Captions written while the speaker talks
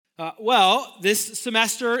This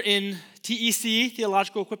semester in TEC,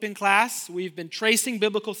 Theological Equipping class, we've been tracing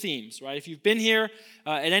biblical themes, right? If you've been here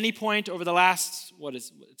at any point over the last,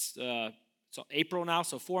 it's April now,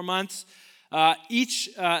 so 4 months,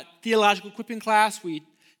 each Theological Equipping class, we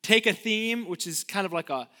take a theme, which is kind of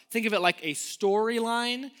like think of it like a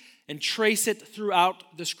storyline, and trace it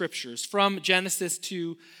throughout the scriptures, from Genesis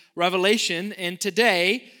to Revelation. And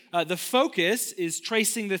today, the focus is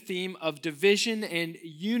tracing the theme of division and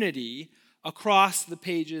unity across the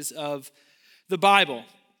pages of the Bible.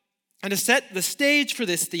 And to set the stage for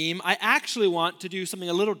this theme, I actually want to do something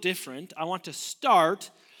a little different. I want to start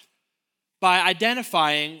by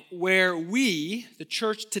identifying where we, the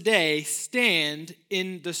church today, stand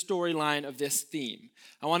in the storyline of this theme.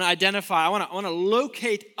 I want to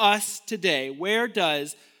locate us today. Where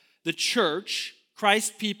does the church,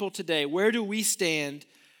 Christ people today, where do we stand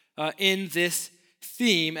in this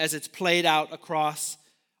theme as it's played out across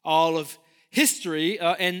all of history?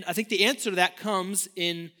 And I think the answer to that comes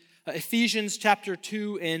in Ephesians chapter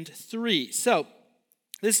 2 and 3. So,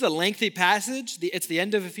 this is a lengthy passage. It's the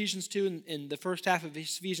end of Ephesians 2 and the first half of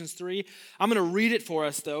Ephesians 3. I'm going to read it for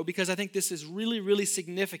us, though, because I think this is really, really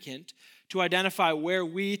significant to identify where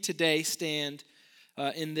we today stand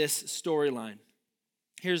in this storyline.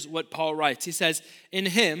 Here's what Paul writes. He says, "In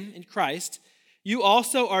him, in Christ, you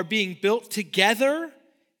also are being built together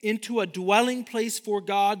into a dwelling place for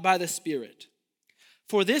God by the Spirit.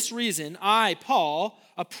 For this reason, I, Paul,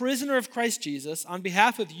 a prisoner of Christ Jesus, on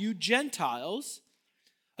behalf of you Gentiles,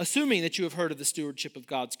 assuming that you have heard of the stewardship of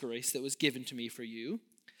God's grace that was given to me for you,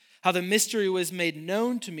 how the mystery was made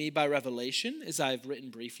known to me by revelation, as I have written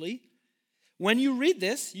briefly. When you read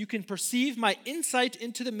this, you can perceive my insight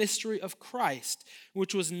into the mystery of Christ,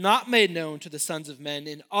 which was not made known to the sons of men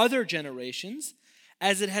in other generations,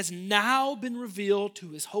 as it has now been revealed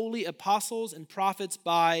to his holy apostles and prophets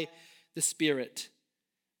by the Spirit."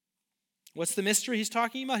 What's the mystery he's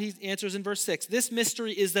talking about? He answers in verse 6. "This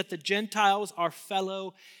mystery is that the Gentiles are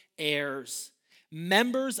fellow heirs,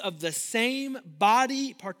 members of the same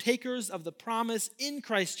body, partakers of the promise in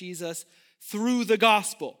Christ Jesus through the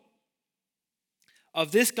gospel.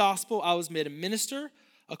 Of this gospel I was made a minister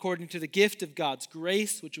according to the gift of God's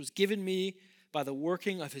grace, which was given me by the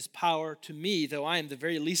working of his power to me, though I am the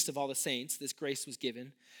very least of all the saints, this grace was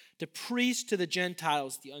given, to preach to the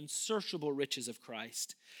Gentiles the unsearchable riches of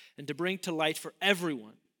Christ, and to bring to light for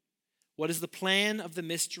everyone what is the plan of the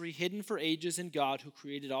mystery hidden for ages in God who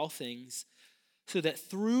created all things, so that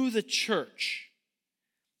through the church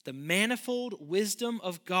the manifold wisdom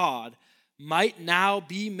of God might now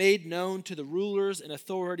be made known to the rulers and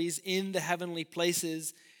authorities in the heavenly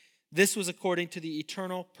places. This was according to the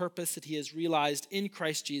eternal purpose that he has realized in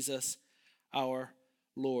Christ Jesus our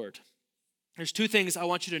Lord." There's two things I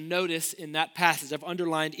want you to notice in that passage. I've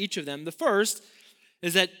underlined each of them. The first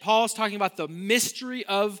is that Paul's talking about the mystery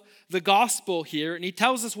of the gospel here, and he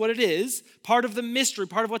tells us what it is. Part of the mystery,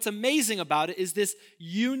 part of what's amazing about it, is this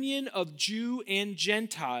union of Jew and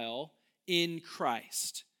Gentile in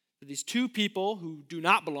Christ. These two people who do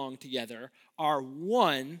not belong together are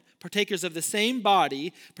one, partakers of the same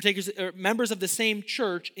body, members of the same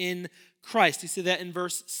church in Christ. You see that in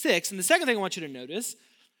verse 6. And the second thing I want you to notice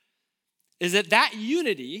is that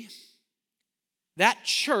unity, that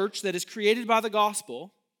church that is created by the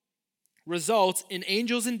gospel, results in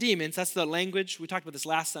angels and demons. That's the language, we talked about this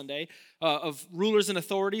last Sunday, of rulers and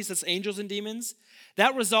authorities. That's angels and demons.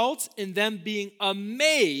 That results in them being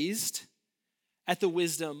amazed at the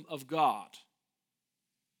wisdom of God.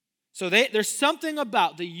 So there's something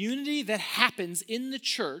about the unity that happens in the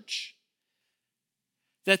church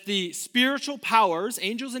that the spiritual powers,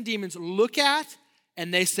 angels and demons, look at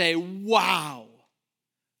and they say, "Wow,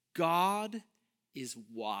 God is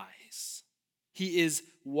wise. He is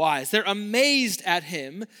wise." They're amazed at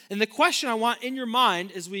him. And the question I want in your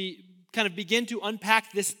mind as we kind of begin to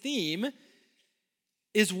unpack this theme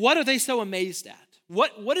is, what are they so amazed at?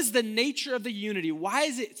 What is the nature of the unity? Why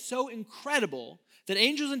is it so incredible that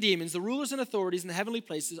angels and demons, the rulers and authorities in the heavenly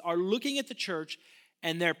places, are looking at the church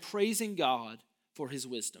and they're praising God for his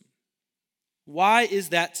wisdom? Why is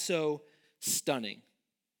that so stunning?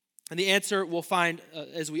 And the answer we'll find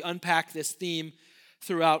as we unpack this theme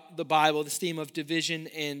throughout the Bible, this theme of division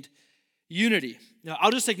and unity. Now,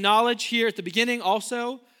 I'll just acknowledge here at the beginning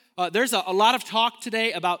also, there's a lot of talk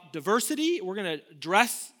today about diversity. We're going to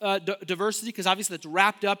address diversity because obviously that's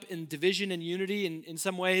wrapped up in division and unity in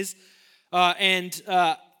some ways. It's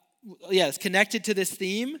connected to this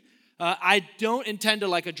theme. I don't intend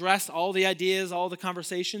to address all the ideas, all the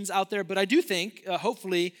conversations out there, but I do think,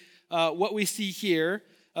 hopefully, what we see here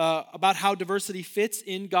about how diversity fits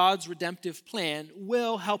in God's redemptive plan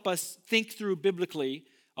will help us think through biblically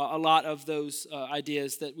a lot of those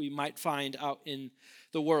ideas that we might find out in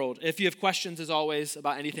the world. If you have questions, as always,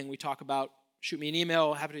 about anything we talk about, shoot me an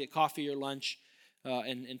email. Happy to get coffee or lunch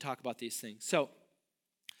and talk about these things. So,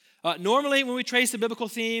 normally when we trace a biblical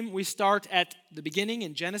theme, we start at the beginning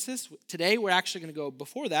in Genesis. Today, we're actually going to go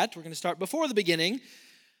before that. We're going to start before the beginning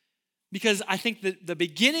because I think that the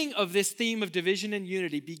beginning of this theme of division and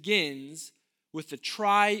unity begins with the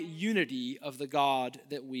tri-unity of the God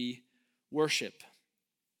that we worship.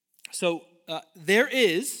 So, there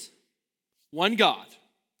is one God.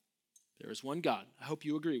 There is one God. I hope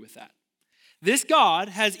you agree with that. This God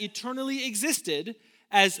has eternally existed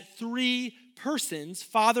as three persons,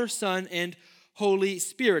 Father, Son, and Holy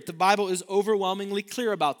Spirit. The Bible is overwhelmingly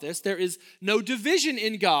clear about this. There is no division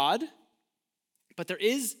in God, but there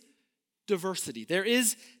is diversity. There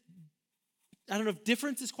is, I don't know if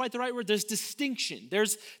difference is quite the right word, there's distinction.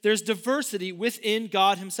 There's diversity within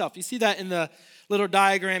God himself. You see that in the little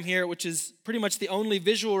diagram here, which is pretty much the only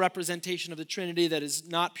visual representation of the Trinity that is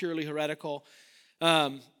not purely heretical.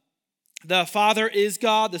 The Father is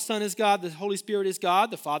God, the Son is God, the Holy Spirit is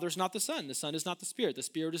God. The Father is not the Son is not the Spirit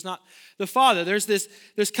is not the Father. There's this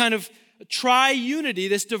kind of tri-unity,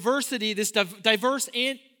 this diversity, this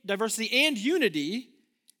diversity and unity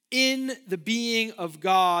in the being of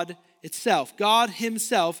God itself. God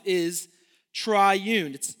himself is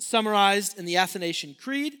triune. It's summarized in the Athanasian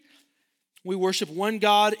Creed. We worship one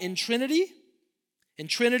God in Trinity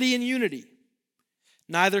in unity.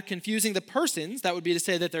 Neither confusing the persons, that would be to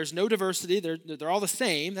say that there's no diversity, they're all the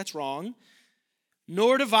same, that's wrong,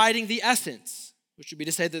 nor dividing the essence, which would be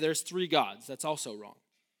to say that there's three gods, that's also wrong.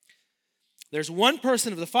 There's one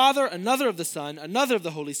person of the Father, another of the Son, another of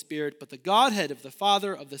the Holy Spirit, but the Godhead of the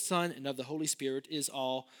Father, of the Son, and of the Holy Spirit is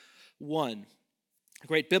all one. A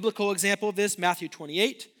great biblical example of this, Matthew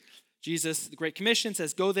 28. Jesus, the Great Commission,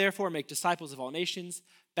 says, "Go therefore, make disciples of all nations,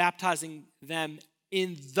 baptizing them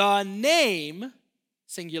in the name,"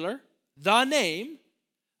 singular, the name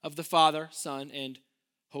of the Father, Son, and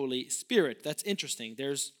Holy Spirit. That's interesting.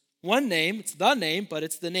 There's one name, it's the name, but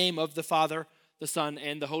it's the name of the Father, the Son,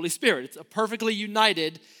 and the Holy Spirit. It's a perfectly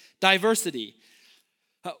united diversity.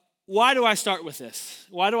 Why do I start with this?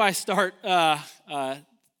 Why do I start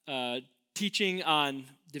teaching on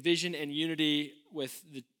division and unity with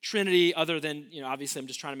the Trinity other than, obviously I'm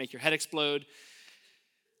just trying to make your head explode?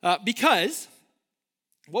 Because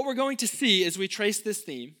what we're going to see as we trace this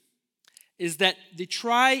theme is that the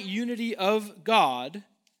tri-unity of God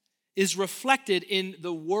is reflected in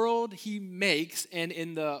the world he makes and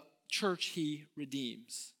in the church he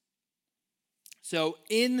redeems. So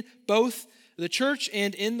in both the church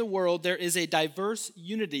and in the world, there is a diverse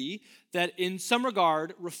unity that in some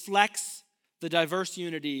regard reflects the diverse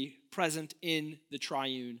unity present in the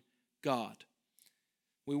triune God.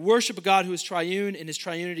 We worship a God who is triune, and his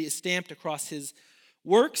triunity is stamped across his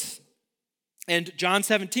works. And John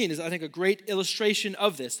 17 is, I think, a great illustration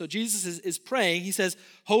of this. So Jesus is praying. He says,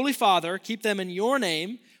 "Holy Father, keep them in your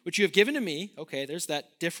name, which you have given to me." Okay, there's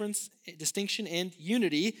that difference, distinction, and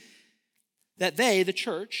unity. "That they, the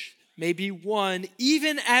church, may be one,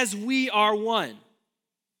 even as we are one."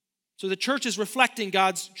 So the church is reflecting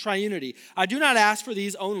God's triunity. "I do not ask for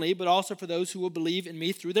these only, but also for those who will believe in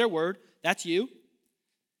me through their word." That's you.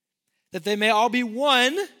 "That they may all be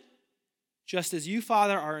one, just as you,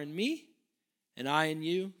 Father, are in me, and I in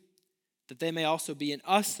you. That they may also be in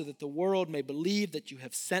us, so that the world may believe that you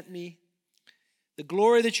have sent me. The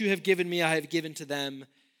glory that you have given me, I have given to them,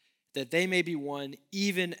 that they may be one,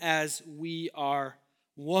 even as we are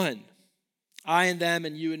one. I and them,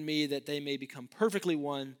 and you and me, that they may become perfectly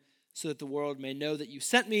one, so that the world may know that you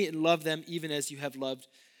sent me and love them, even as you have loved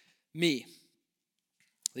me."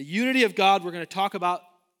 The unity of God we're going to talk about,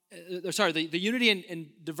 the unity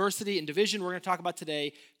and diversity and division we're going to talk about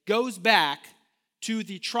today goes back to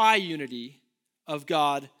the tri-unity of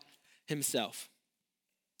God himself.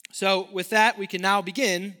 So with that, we can now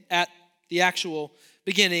begin at the actual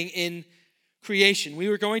beginning in creation. We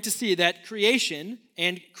were going to see that creation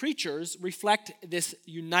and creatures reflect this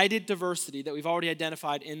united diversity that we've already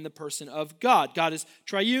identified in the person of God. God is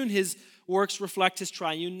triune. His works reflect his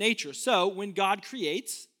triune nature. So when God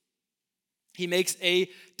creates, he makes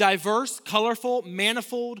a diverse, colorful,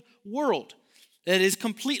 manifold world that is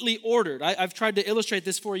completely ordered. I've tried to illustrate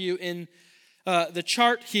this for you in the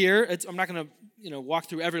chart here. I'm not going to walk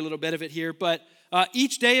through every little bit of it here, but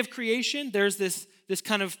each day of creation, there's this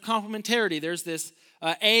kind of complementarity. There's this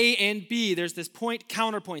A and B. There's this point,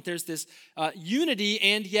 counterpoint. There's this unity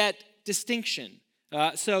and yet distinction.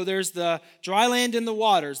 So there's the dry land and the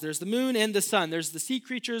waters. There's the moon and the sun. There's the sea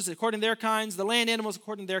creatures according to their kinds, the land animals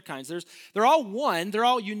according to their kinds. They're all one. They're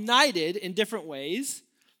all united in different ways,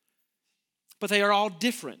 but they are all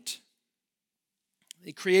different.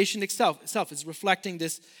 The creation itself is reflecting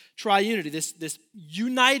this triunity, this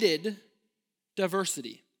united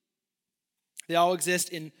diversity. They all exist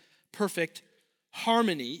in perfect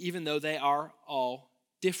harmony, even though they are all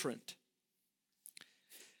different.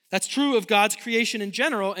 That's true of God's creation in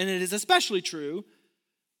general, and it is especially true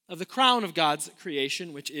of the crown of God's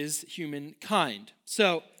creation, which is humankind.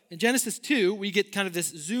 So in Genesis 2, we get kind of this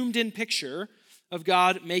zoomed-in picture of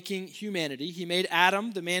God making humanity. He made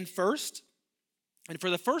Adam, the man, first, and for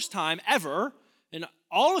the first time ever in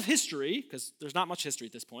all of history, because there's not much history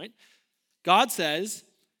at this point, God says,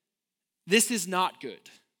 this is not good.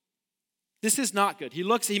 This is not good.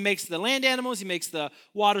 He makes the land animals, he makes the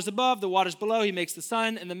waters above, the waters below, he makes the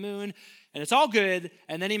sun and the moon, and it's all good.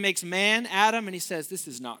 And then he makes man, Adam, and he says, this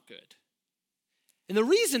is not good. And the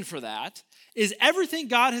reason for that is everything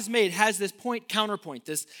God has made has this point counterpoint,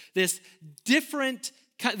 this different,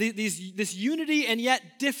 this unity and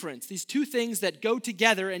yet difference, these two things that go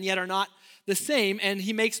together and yet are not the same. And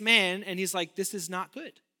he makes man, and he's like, this is not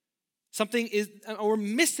good. We're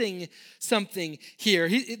missing something here.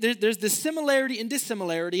 There's this similarity and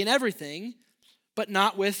dissimilarity in everything, but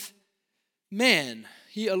not with man.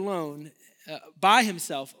 He alone, by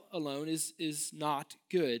himself alone, is not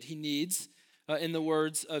good. He needs, in the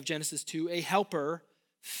words of Genesis 2, a helper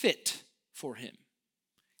fit for him.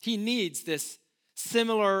 He needs this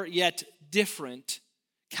similar yet different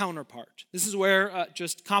counterpart. This is where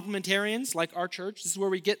just complementarians like our church, this is where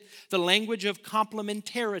we get the language of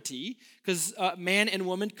complementarity, because man and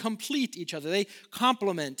woman complete each other. They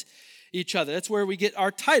complement each other. That's where we get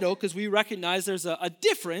our title, because we recognize there's a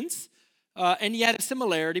difference and yet a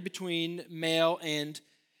similarity between male and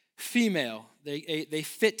female. They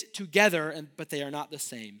fit together, but they are not the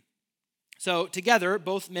same. So together,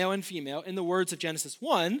 both male and female, in the words of Genesis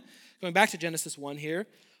 1, going back to Genesis 1 here,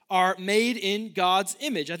 are made in God's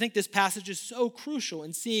image. I think this passage is so crucial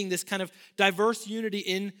in seeing this kind of diverse unity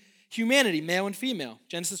in humanity, male and female.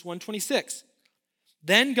 Genesis 1:26.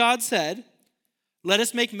 Then God said, let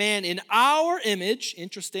us make man in our image,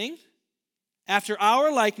 interesting, after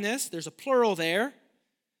our likeness, there's a plural there.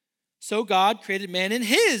 So God created man in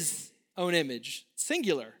his own image,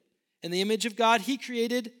 singular. In the image of God, he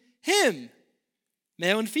created him.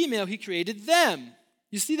 Male and female, he created them.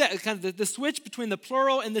 You see that kind of the switch between the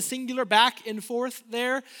plural and the singular back and forth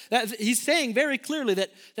there? That he's saying very clearly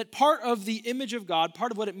that part of the image of God,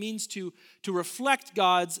 part of what it means to reflect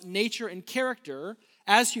God's nature and character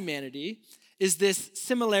as humanity is this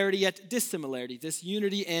similarity yet dissimilarity, this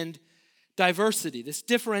unity and diversity, this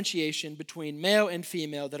differentiation between male and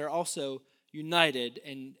female that are also united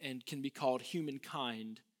and can be called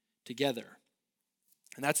humankind together.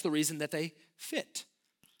 And that's the reason that they fit.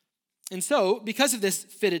 And so, because of this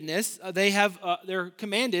fittedness, they're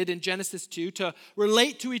commanded in Genesis 2 to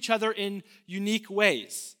relate to each other in unique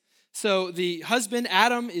ways. So the husband,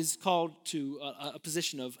 Adam, is called to a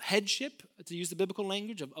position of headship, to use the biblical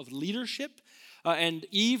language, of leadership. And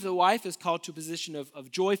Eve, the wife, is called to a position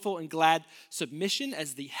of joyful and glad submission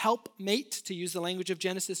as the helpmate, to use the language of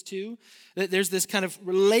Genesis 2. There's this kind of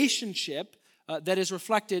relationship that is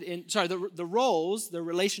reflected in, the roles, the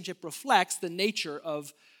relationship reflects the nature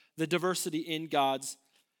of the diversity in God's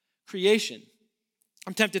creation.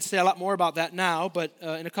 I'm tempted to say a lot more about that now, but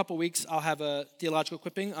in a couple weeks I'll have a theological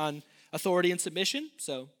equipping on authority and submission,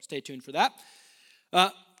 so stay tuned for that.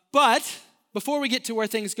 But before we get to where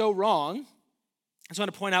things go wrong, I just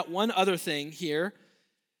want to point out one other thing here.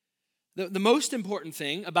 The most important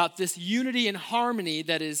thing about this unity and harmony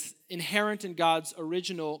that is inherent in God's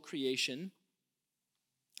original creation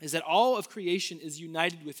is that all of creation is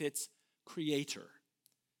united with its creator.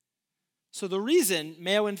 So the reason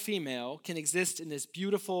male and female can exist in this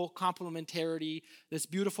beautiful complementarity, this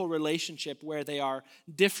beautiful relationship where they are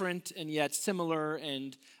different and yet similar,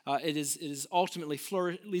 and it is ultimately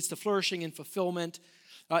leads to flourishing and fulfillment,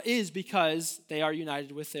 is because they are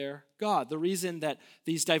united with their God. The reason that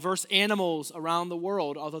these diverse animals around the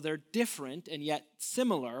world, although they're different and yet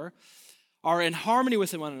similar, are in harmony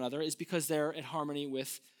with one another is because they're in harmony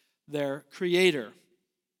with their Creator.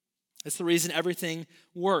 It's the reason everything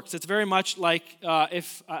works. It's very much like I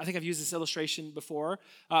think I've used this illustration before,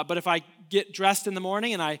 but if I get dressed in the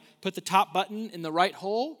morning and I put the top button in the right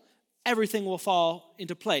hole, everything will fall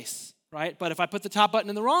into place, right? But if I put the top button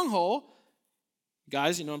in the wrong hole,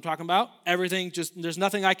 Guys, you know what I'm talking about? Everything there's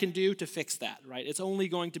nothing I can do to fix that, right? It's only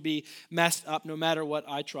going to be messed up no matter what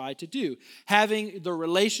I try to do. Having the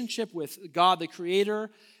relationship with God, the Creator,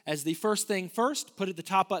 as the first thing first, put it the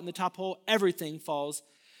top button, the top hole, everything falls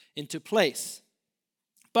into place.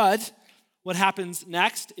 But what happens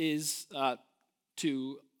next is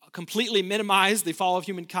to completely minimize the fall of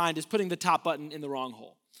humankind is putting the top button in the wrong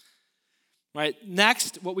hole. Right.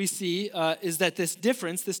 Next, what we see is that this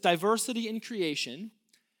difference, this diversity in creation,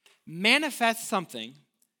 manifests something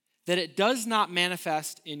that it does not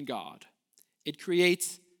manifest in God. It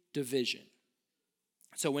creates division.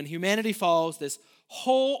 So when humanity falls, this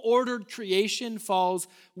whole ordered creation falls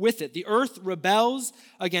with it. The earth rebels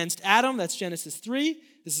against Adam. That's Genesis 3.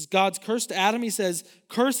 This is God's curse to Adam. He says,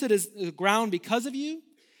 "Cursed is the ground because of you.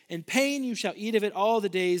 In pain you shall eat of it all the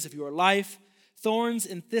days of your life. Thorns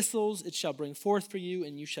and thistles it shall bring forth for you,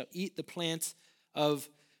 and you shall eat the plants of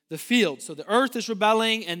the field." So the earth is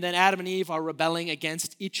rebelling, and then Adam and Eve are rebelling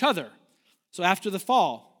against each other. So after the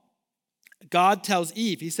fall, God tells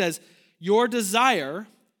Eve, he says, "Your desire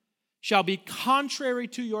shall be contrary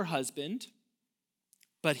to your husband,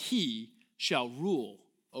 but he shall rule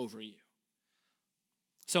over you."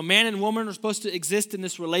 So man and woman are supposed to exist in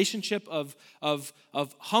this relationship of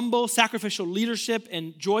humble, sacrificial leadership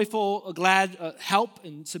and joyful, glad help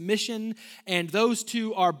and submission. And those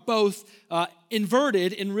two are both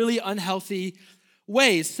inverted in really unhealthy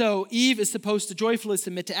ways. So Eve is supposed to joyfully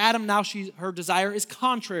submit to Adam. Now her desire is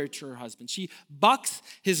contrary to her husband. She bucks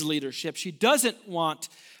his leadership. She doesn't want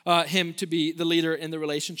him to be the leader in the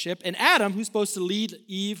relationship. And Adam, who's supposed to lead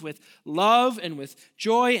Eve with love and with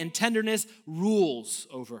joy and tenderness, rules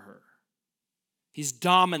over her. He's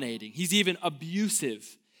dominating. He's even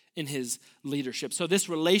abusive in his leadership. So this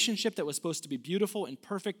relationship that was supposed to be beautiful and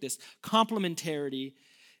perfect, this complementarity,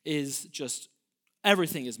 is just,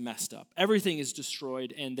 everything is messed up. Everything is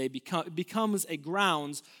destroyed, and it becomes a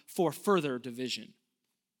grounds for further division.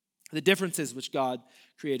 The differences which God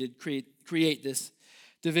created create this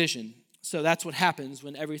division. So that's what happens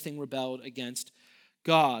when everything rebelled against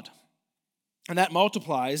God. And that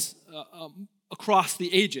multiplies across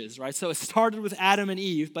the ages, right? So it started with Adam and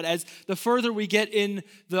Eve, but as the further we get in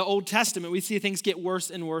the Old Testament, we see things get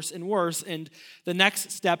worse and worse and worse. And the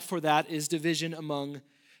next step for that is division among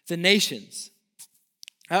the nations.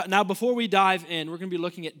 Now, before we dive in, we're going to be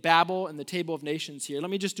looking at Babel and the Table of Nations here.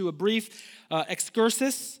 Let me just do a brief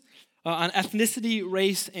excursus on ethnicity,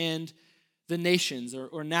 race, and the nations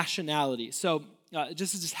or nationality. So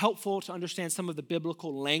this is just helpful to understand some of the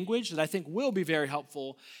biblical language that I think will be very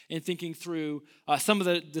helpful in thinking through some of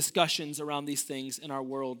the discussions around these things in our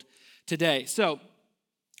world today. So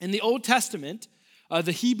in the Old Testament,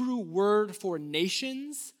 the Hebrew word for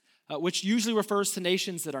nations, which usually refers to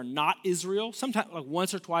nations that are not Israel. Sometimes, like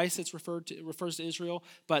once or twice, it refers to Israel,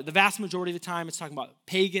 but the vast majority of the time, it's talking about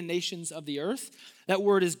pagan nations of the earth. That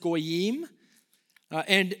word is goyim.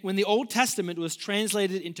 And when the Old Testament was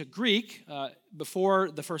translated into Greek before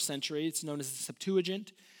the first century, it's known as the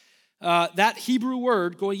Septuagint, that Hebrew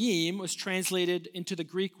word, goyim, was translated into the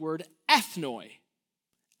Greek word ethnoi.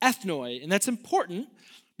 Ethnoi, and that's important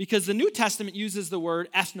because the New Testament uses the word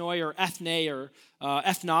ethnoi or ethne or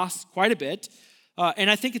ethnos quite a bit. And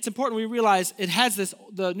I think it's important we realize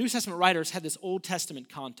the New Testament writers had this Old Testament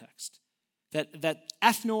context. That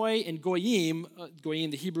ethnoi and goyim,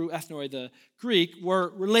 the Hebrew, ethnoi, the Greek,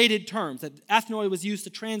 were related terms. That ethnoi was used to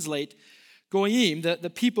translate goyim,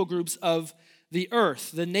 the people groups of the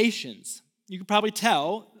earth, the nations. You can probably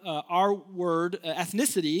tell our word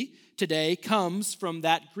ethnicity today comes from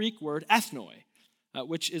that Greek word ethnoi,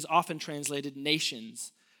 which is often translated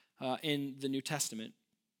nations in the New Testament.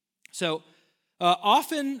 So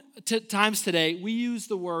often times today, we use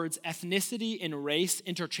the words ethnicity and race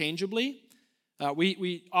interchangeably.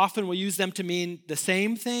 We often will use them to mean the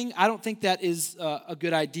same thing. I don't think that is a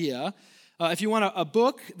good idea. If you want a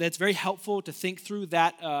book that's very helpful to think through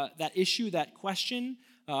that issue, that question,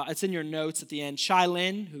 it's in your notes at the end. Shai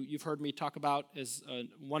Linne, who you've heard me talk about, is a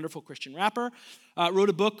wonderful Christian rapper, wrote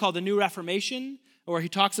a book called The New Reformation, where he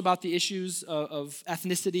talks about the issues of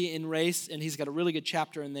ethnicity and race, and he's got a really good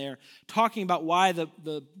chapter in there talking about why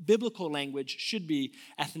the biblical language should be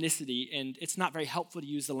ethnicity, and it's not very helpful to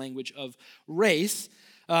use the language of race.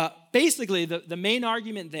 Basically, the main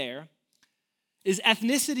argument there is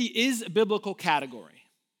ethnicity is a biblical category.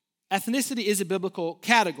 Ethnicity is a biblical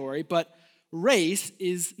category, but race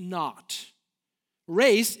is not.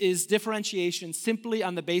 Race is differentiation simply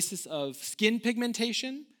on the basis of skin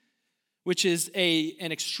pigmentation, which is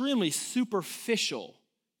an extremely superficial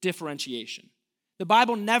differentiation. The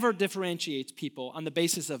Bible never differentiates people on the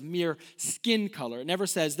basis of mere skin color. It never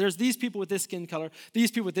says there's these people with this skin color,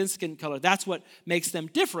 these people with this skin color. That's what makes them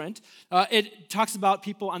different. It talks about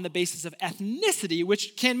people on the basis of ethnicity,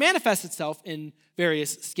 which can manifest itself in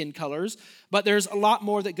various skin colors. But there's a lot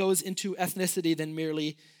more that goes into ethnicity than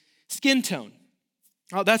merely skin tone.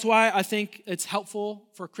 That's why I think it's helpful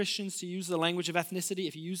for Christians to use the language of ethnicity.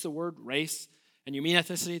 If you use the word race and you mean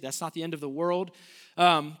ethnicity, that's not the end of the world.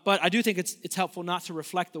 But I do think it's helpful not to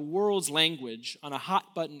reflect the world's language on a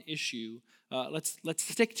hot-button issue. Let's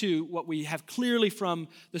stick to what we have clearly from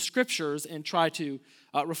the Scriptures and try to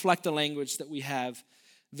reflect the language that we have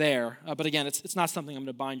there. But again, it's not something I'm going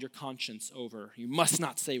to bind your conscience over. You must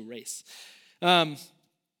not say race.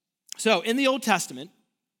 So in the Old Testament,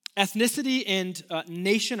 ethnicity and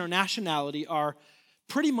nation or nationality are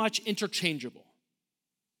pretty much interchangeable.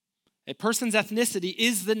 A person's ethnicity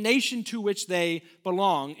is the nation to which they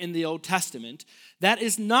belong in the Old Testament. That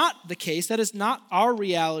is not the case. That is not our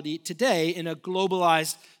reality today in a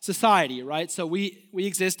globalized society, right? So we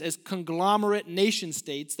exist as conglomerate nation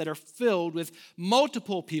states that are filled with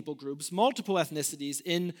multiple people groups, multiple ethnicities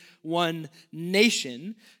in one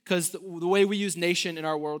nation, because the way we use nation in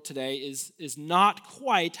our world today is not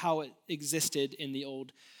quite how it existed in the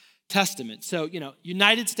Old Testament. So,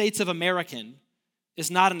 United States of American is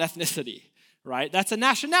not an ethnicity, right? That's a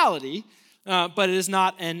nationality, but it is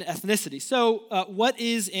not an ethnicity. So what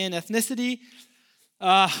is an ethnicity?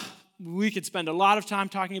 We could spend a lot of time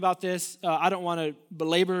talking about this. I don't want to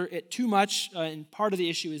belabor it too much, and part of the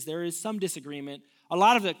issue is there is some disagreement. A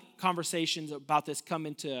lot of the conversations about this come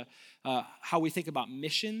into how we think about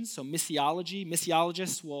missions, so missiology.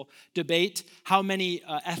 Missiologists will debate how many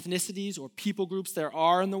ethnicities or people groups there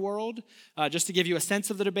are in the world. Just to give you a sense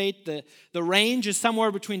of the debate, the range is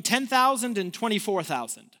somewhere between 10,000 and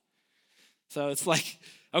 24,000. So it's like,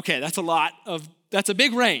 okay, that's a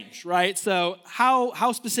big range, right? So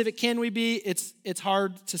how specific can we be? It's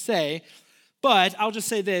hard to say, but I'll just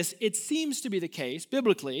say this. It seems to be the case,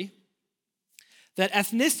 biblically, that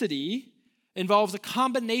ethnicity involves a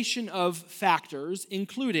combination of factors,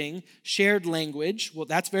 including shared language. Well,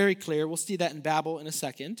 that's very clear. We'll see that in Babel in a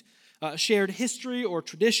second. Shared history or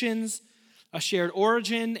traditions, a shared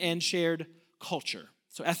origin, and shared culture.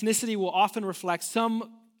 So ethnicity will often reflect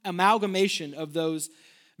some amalgamation of those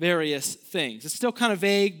various things. It's still kind of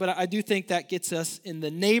vague, but I do think that gets us in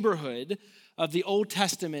the neighborhood of the Old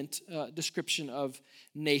Testament description of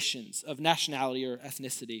nations, of nationality or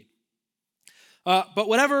ethnicity. But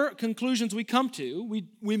whatever conclusions we come to,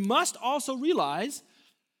 we must also realize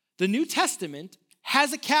the New Testament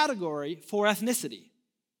has a category for ethnicity.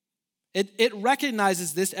 It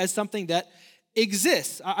recognizes this as something that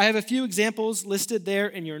exists. I have a few examples listed there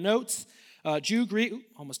in your notes. Jew, Greek,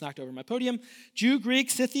 almost knocked over my podium. Jew, Greek,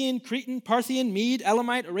 Scythian, Cretan, Parthian, Mede,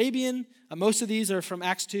 Elamite, Arabian. Most of these are from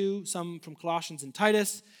Acts 2, some from Colossians and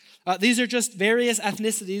Titus. These are just various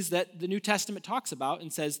ethnicities that the New Testament talks about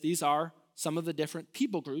and says these are some of the different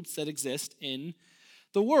people groups that exist in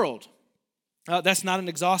the world. That's not an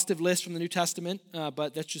exhaustive list from the New Testament,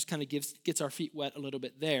 but that just kind of gets our feet wet a little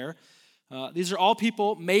bit there. These are all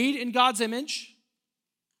people made in God's image,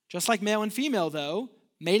 just like male and female, though,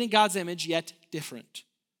 made in God's image, yet different,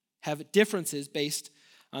 have differences based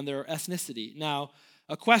on their ethnicity. Now,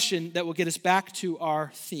 a question that will get us back to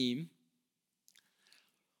our theme: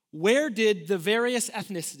 where did the various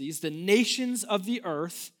ethnicities, the nations of the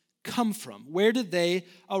earth, come from? Where did they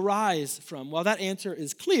arise from? Well, that answer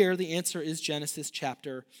is clear. The answer is Genesis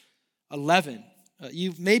chapter 11.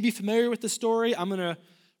 You may be familiar with the story. I'm going to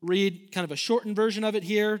read kind of a shortened version of it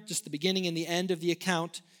here, just the beginning and the end of the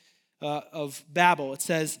account of Babel. It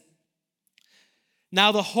says,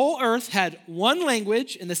 "Now the whole earth had one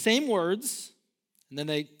language and the same words." And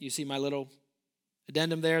then you see my little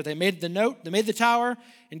addendum there. They made the tower,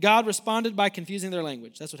 and God responded by confusing their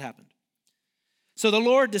language. That's what happened. "So the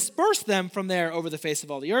Lord dispersed them from there over the face of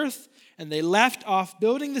all the earth, and they left off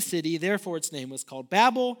building the city. Therefore its name was called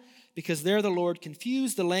Babel, because there the Lord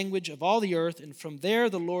confused the language of all the earth, and from there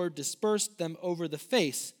the Lord dispersed them over the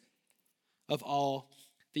face of all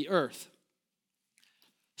the earth."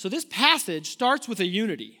 So this passage starts with a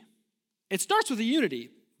unity. It starts with a unity,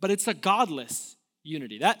 but it's a godless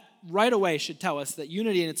unity. That right away should tell us that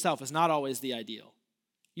unity in itself is not always the ideal.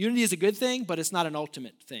 Unity is a good thing, but it's not an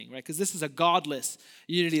ultimate thing, right? Because this is a godless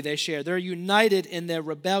unity they share. They're united in their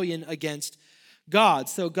rebellion against God.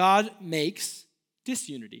 So God makes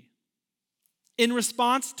disunity. In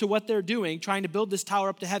response to what they're doing, trying to build this tower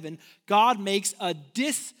up to heaven, God makes a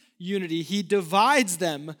disunity unity. He divides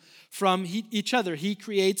them from each other. He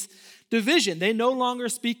creates division. They no longer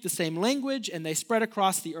speak the same language, and they spread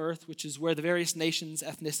across the earth, which is where the various nations,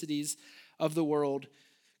 ethnicities of the world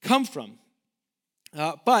come from.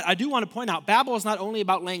 But I do want to point out, Babel is not only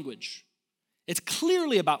about language. It's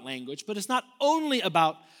clearly about language, but it's not only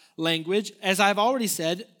about language. As I've already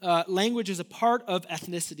said, language is a part of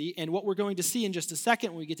ethnicity, and what we're going to see in just a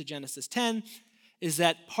second when we get to Genesis 10 is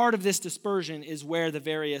that part of this dispersion is where the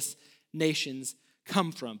various nations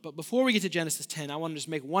come from. But before we get to Genesis 10, I want to just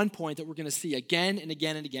make one point that we're going to see again and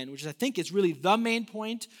again and again, which I think is really the main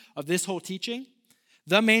point of this whole teaching,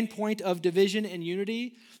 the main point of division and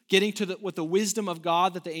unity, getting to what the wisdom of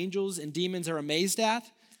God that the angels and demons are amazed at,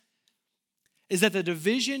 is that the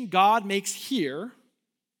division God makes here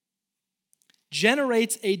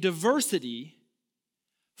generates a diversity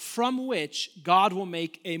from which God will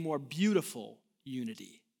make a more beautiful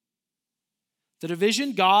unity. The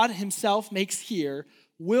division God himself makes here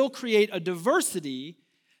will create a diversity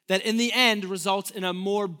that in the end results in a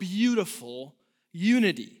more beautiful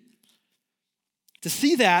unity. To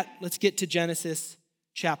see that, let's get to Genesis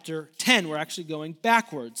chapter 10. We're actually going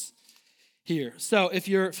backwards here. So if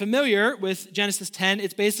you're familiar with Genesis 10,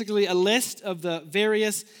 it's basically a list of the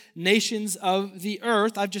various nations of the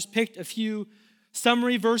earth. I've just picked a few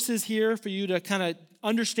summary verses here for you to kind of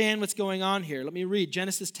understand what's going on here. Let me read.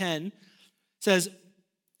 Genesis 10 says,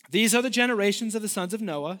 "These are the generations of the sons of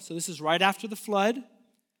Noah." So this is right after the flood.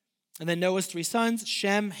 And then Noah's 3 sons,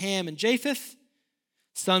 Shem, Ham, and Japheth.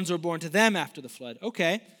 Sons were born to them after the flood.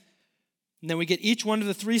 Okay. And then we get each one of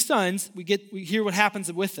the 3 sons. We hear what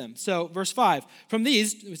happens with them. So verse 5, "From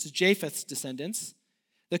these," which is Japheth's descendants,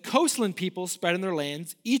 "the coastland people spread in their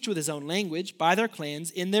lands, each with his own language, by their clans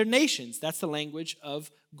in their nations." That's the language of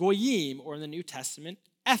Goyim, or in the New Testament,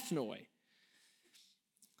 ethnoi.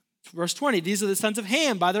 Verse 20, "These are the sons of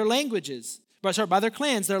Ham by their languages." By their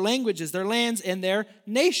clans, their languages, their lands, and their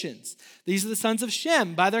nations. "These are the sons of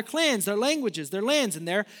Shem by their clans, their languages, their lands, and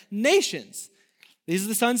their nations. These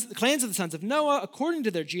are the clans of the sons of Noah, according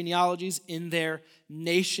to their genealogies in their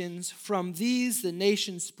nations. From these the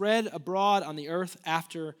nations spread abroad on the earth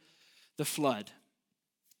after the flood."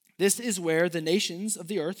 This is where the nations of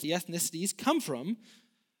the earth, the ethnicities, come from.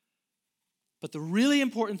 But the really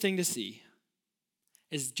important thing to see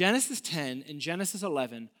is Genesis 10 and Genesis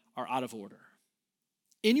 11 are out of order.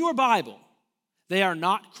 In your Bible, they are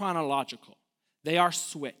not chronological. They are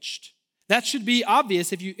switched. That should be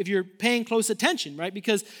obvious if you're paying close attention, right?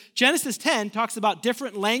 Because Genesis 10 talks about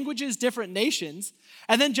different languages, different nations,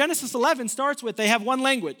 and then Genesis 11 starts with they have one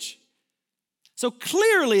language. So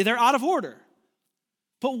clearly they're out of order.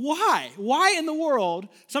 But why? Why in the world?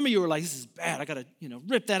 Some of you are like, "This is bad. I got to,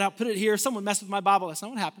 rip that out, put it here. Someone messed with my Bible." That's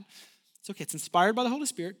not what happened. It's okay. It's inspired by the Holy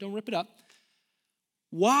Spirit. Don't rip it up.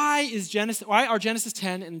 Why are Genesis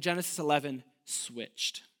 10 and Genesis 11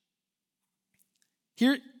 switched?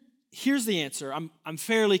 Here's the answer. I'm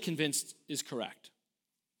fairly convinced is correct.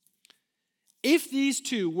 If these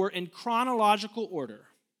two were in chronological order,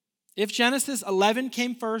 if Genesis 11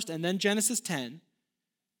 came first and then Genesis 10,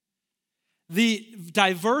 the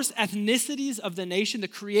diverse ethnicities of the nation, the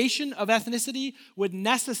creation of ethnicity, would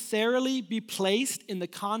necessarily be placed in the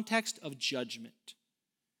context of judgment.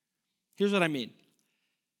 Here's what I mean.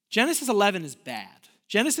 Genesis 11 is bad.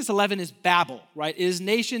 Genesis 11 is Babel, right? It is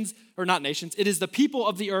it is the people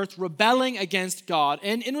of the earth rebelling against God.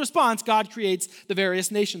 And in response, God creates the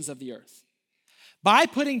various nations of the earth. By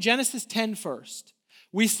putting Genesis 10 first,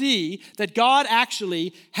 we see that God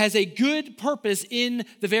actually has a good purpose in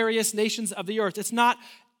the various nations of the earth. It's not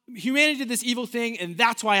humanity did this evil thing and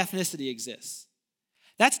that's why ethnicity exists.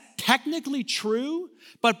 That's technically true,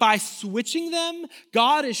 but by switching them,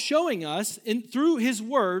 God is showing us through his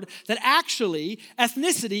word that actually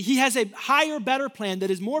ethnicity, he has a higher, better plan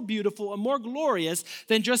that is more beautiful and more glorious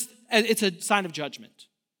than just it's a sign of judgment.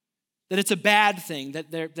 That it's a bad thing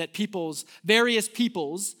that various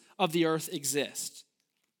peoples of the earth exist.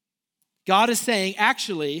 God is saying,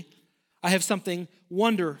 actually, I have something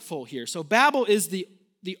wonderful here. So Babel is the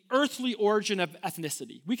earthly origin of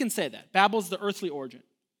ethnicity. We can say that. Babel's the earthly origin.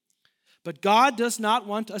 But God does not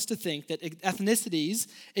want us to think that ethnicities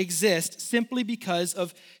exist simply because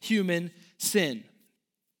of human sin.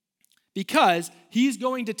 Because he's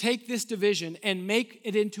going to take this division and make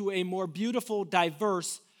it into a more beautiful,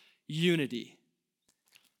 diverse unity.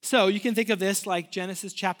 So you can think of this like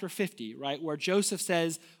Genesis chapter 50, right? Where Joseph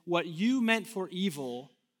says, "What you meant for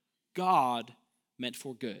evil, God meant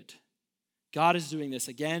for good." God is doing this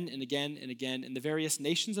again and again and again, and the various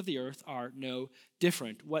nations of the earth are no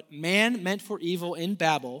different. What man meant for evil in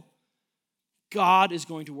Babel, God is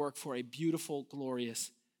going to work for a beautiful,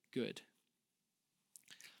 glorious good.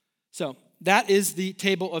 So that is the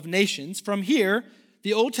table of nations. From here,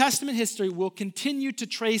 the Old Testament history will continue to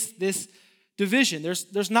trace this division.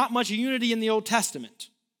 There's not much unity in the Old Testament.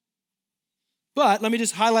 But let me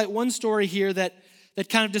just highlight one story here that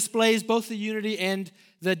kind of displays both the unity and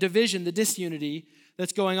the division, the disunity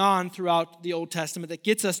that's going on throughout the Old Testament that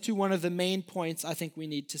gets us to one of the main points I think we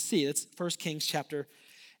need to see. That's 1 Kings chapter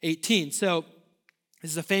 18. So this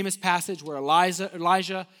is a famous passage where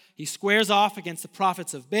Elijah, he squares off against the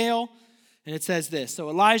prophets of Baal. And it says this: So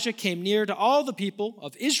Elijah came near to all the people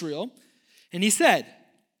of Israel, and he said,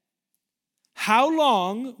 "How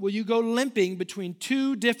long will you go limping between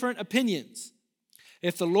two different opinions?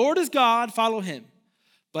 If the Lord is God, follow him.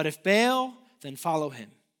 But if Baal, then follow him."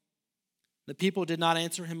 The people did not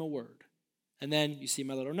answer him a word. And then you see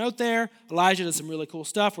my little note there. Elijah does some really cool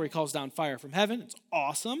stuff where he calls down fire from heaven. It's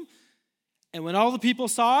awesome. And when all the people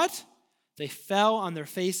saw it, they fell on their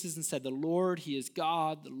faces and said, "The Lord, he is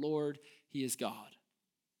God. The Lord, he is God."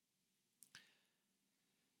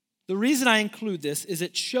 The reason I include this is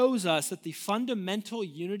it shows us that the fundamental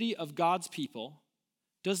unity of God's people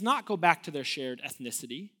does not go back to their shared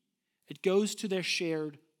ethnicity. It goes to their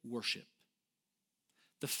shared worship.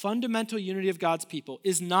 The fundamental unity of God's people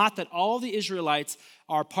is not that all the Israelites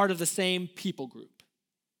are part of the same people group.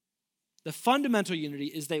 The fundamental unity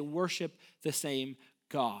is they worship the same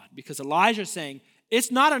God. Because Elijah is saying,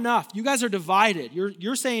 it's not enough. You guys are divided.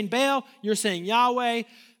 You're saying Baal, you're saying Yahweh.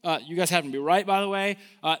 You guys happen to be right, by the way.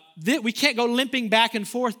 We can't go limping back and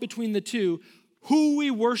forth between the two. Who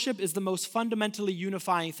we worship is the most fundamentally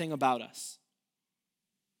unifying thing about us.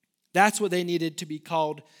 That's what they needed to be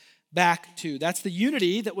called back to. That's the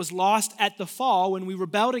unity that was lost at the fall when we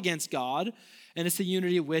rebelled against God, and it's the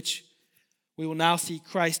unity which we will now see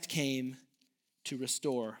Christ came to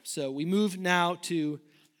restore. So we move now to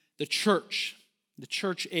the church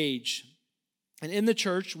age. And in the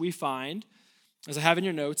church we find, as I have in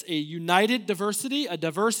your notes, a united diversity, a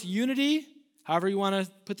diverse unity, however you want to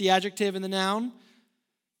put the adjective in the noun,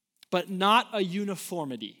 but not a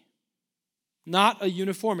uniformity. Not a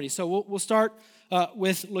uniformity. So we'll start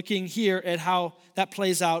with looking here at how that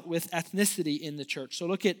plays out with ethnicity in the church. So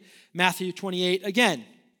look at Matthew 28 again.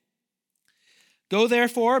 Go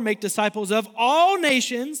therefore, make disciples of all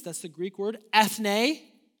nations, that's the Greek word, ethne,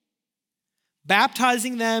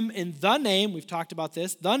 baptizing them in the name, we've talked about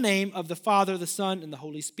this, the name of the Father, the Son, and the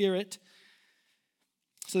Holy Spirit.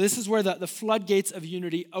 So this is where the floodgates of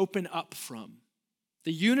unity open up from.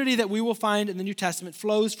 The unity that we will find in the New Testament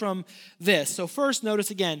flows from this. So first,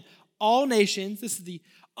 notice again, all nations, this is the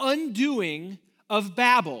undoing of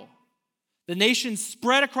Babel. The nations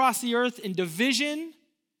spread across the earth in division,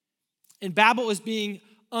 and Babel is being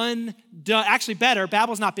undone. Actually, better,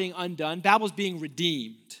 Babel's not being undone. Babel's being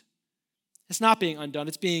redeemed. It's not being undone.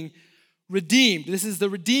 It's being redeemed. This is the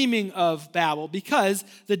redeeming of Babel because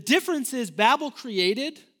the differences Babel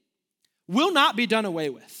created will not be done away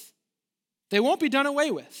with. They won't be done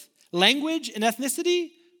away with. Language and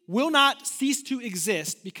ethnicity will not cease to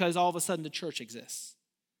exist because all of a sudden the church exists.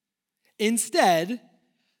 Instead,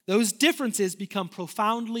 those differences become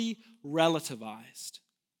profoundly relativized.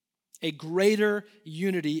 A greater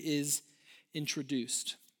unity is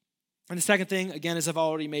introduced. And the second thing, again, as I've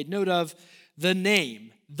already made note of, the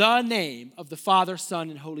name of the Father, Son,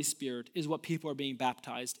 and Holy Spirit is what people are being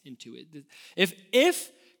baptized into.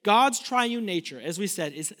 If God's triune nature, as we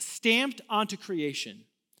said, is stamped onto creation,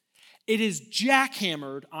 it is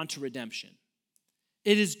jackhammered onto redemption.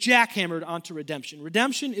 It is jackhammered onto redemption.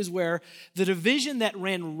 Redemption is where the division that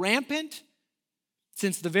ran rampant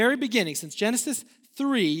since the very beginning, since Genesis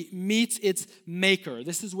 3, meets its maker.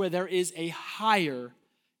 This is where there is a higher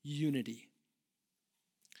unity.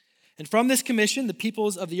 And from this commission, the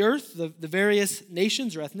peoples of the earth, the various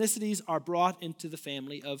nations or ethnicities are brought into the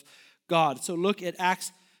family of God. So look at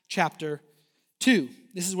Acts chapter 2.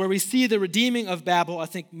 This is where we see the redeeming of Babel, I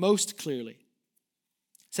think, most clearly. It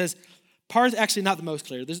says, actually not the most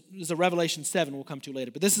clear. There's a Revelation 7 we'll come to later,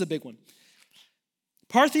 but this is a big one.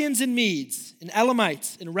 Parthians and Medes and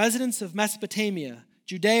Elamites and residents of Mesopotamia,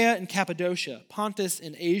 Judea and Cappadocia, Pontus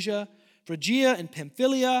and Asia, Phrygia and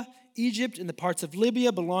Pamphylia, Egypt and the parts of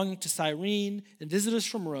Libya belonging to Cyrene, and visitors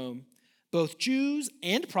from Rome, both Jews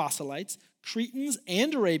and proselytes, Cretans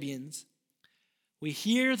and Arabians, we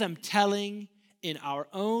hear them telling in our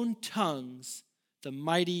own tongues the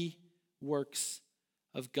mighty works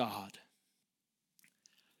of God.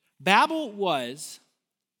 Babel was,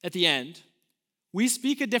 at the end, we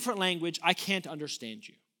speak a different language, I can't understand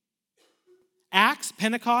you. Acts,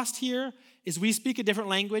 Pentecost here, is we speak a different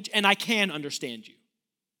language and I can understand you.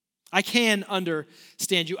 I can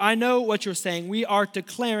understand you. I know what you're saying. We are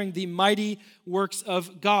declaring the mighty works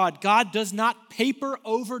of God. God does not paper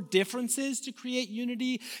over differences to create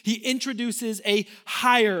unity. He introduces a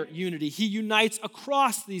higher unity. He unites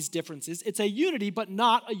across these differences. It's a unity, but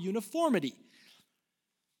not a uniformity.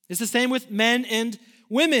 It's the same with men and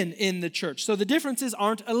women in the church. So the differences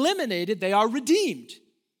aren't eliminated, they are redeemed.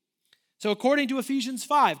 So according to Ephesians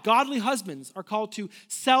 5, godly husbands are called to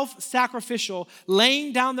self-sacrificial,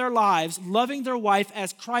 laying down their lives, loving their wife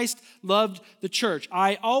as Christ loved the church.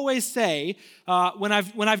 I always say, when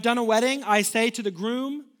I've done a wedding, I say to the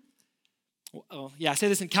groom, I say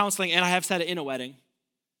this in counseling, and I have said it in a wedding.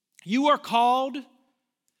 You are called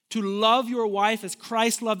to love your wife as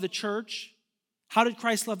Christ loved the church. How did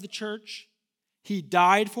Christ love the church? He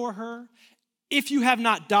died for her. If you have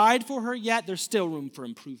not died for her yet, there's still room for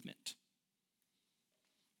improvement.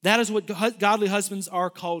 That is what godly husbands are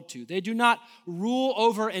called to. They do not rule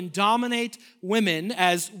over and dominate women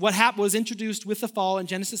as what was introduced with the fall in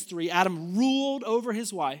Genesis 3. Adam ruled over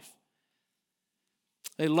his wife.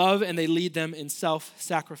 They love and they lead them in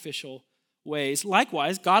self-sacrificial ways.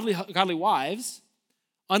 Likewise, godly wives,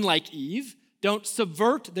 unlike Eve, don't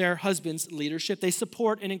subvert their husband's leadership. They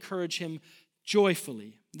support and encourage him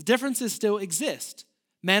joyfully. The differences still exist.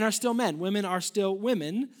 Men are still men. Women are still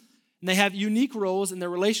women. And they have unique roles in their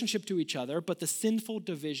relationship to each other, but the sinful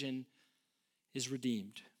division is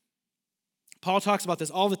redeemed. Paul talks about this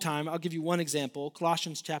all the time. I'll give you one example.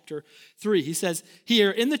 Colossians chapter 3. He says, here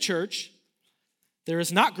in the church, there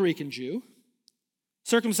is not Greek and Jew,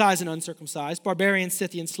 circumcised and uncircumcised, barbarian,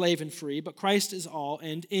 Scythian, slave and free, but Christ is all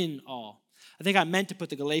and in all. I think I meant to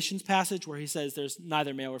put the Galatians passage where he says there's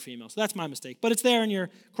neither male or female. So that's my mistake. But it's there in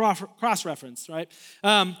your cross-reference, right?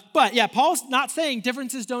 But yeah, Paul's not saying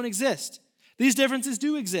differences don't exist. These differences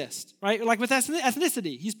do exist, right? Like with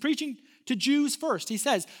ethnicity, he's preaching to Jews first. He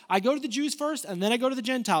says, I go to the Jews first, and then I go to the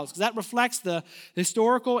Gentiles, because that reflects the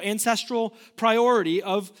historical, ancestral priority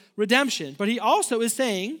of redemption. But he also is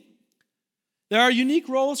saying there are unique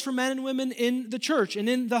roles for men and women in the church and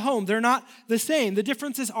in the home. They're not the same. The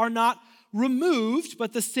differences are not removed,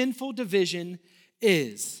 but the sinful division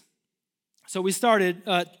is. So we started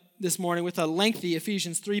this morning with a lengthy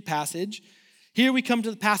Ephesians 3 passage. Here we come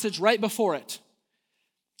to the passage right before it,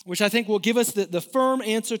 which I think will give us the firm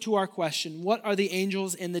answer to our question, what are the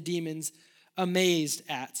angels and the demons amazed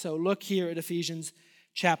at? So look here at Ephesians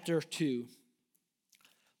chapter 2.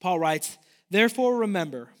 Paul writes, therefore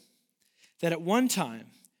remember that at one time,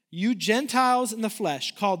 you Gentiles in the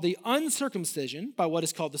flesh, called the uncircumcision, by what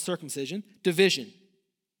is called the circumcision, division,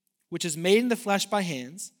 which is made in the flesh by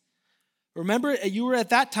hands. Remember, you were at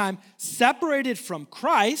that time separated from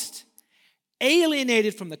Christ,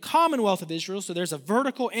 alienated from the commonwealth of Israel, so there's a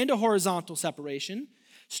vertical and a horizontal separation,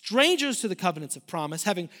 strangers to the covenants of promise,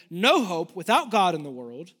 having no hope, without God in the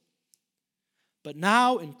world. But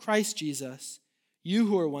now in Christ Jesus, you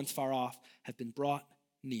who were once far off have been brought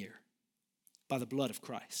near by the blood of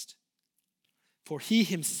Christ. For he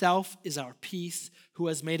himself is our peace, who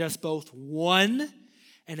has made us both one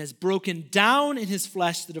and has broken down in his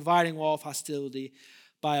flesh the dividing wall of hostility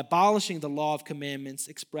by abolishing the law of commandments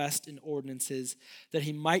expressed in ordinances, that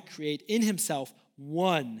he might create in himself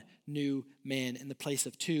one new man in the place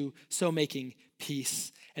of two, so making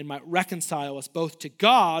peace, and might reconcile us both to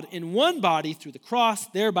God in one body through the cross,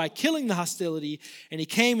 thereby killing the hostility. And he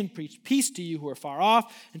came and preached peace to you who are far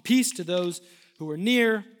off, and peace to those who are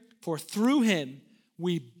near, for through him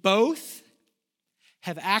we both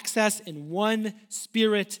have access in one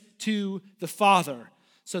spirit to the Father.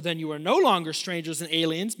 So then you are no longer strangers and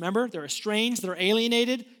aliens. Remember, they're estranged, they're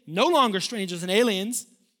alienated, no longer strangers and aliens,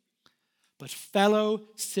 but fellow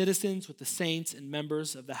citizens with the saints and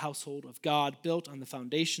members of the household of God, built on the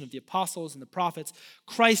foundation of the apostles and the prophets,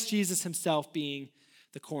 Christ Jesus himself being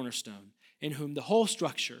the cornerstone, in whom the whole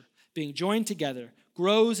structure, being joined together,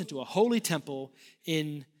 grows into a holy temple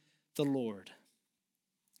in the Lord.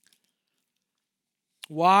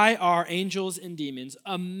 Why are angels and demons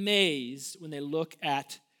amazed when they look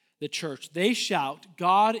at the church? They shout,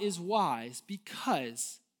 God is wise,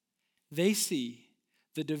 because they see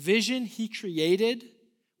the division he created,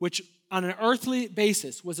 which on an earthly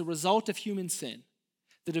basis was a result of human sin.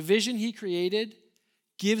 The division he created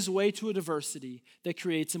gives way to a diversity that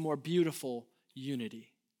creates a more beautiful unity.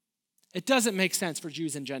 It doesn't make sense for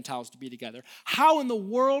Jews and Gentiles to be together. How in the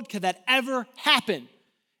world could that ever happen?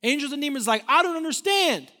 Angels and demons like, I don't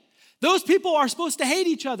understand. Those people are supposed to hate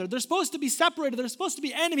each other. They're supposed to be separated. They're supposed to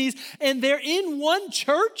be enemies, and they're in one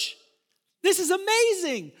church? This is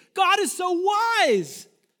amazing. God is so wise.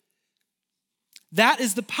 That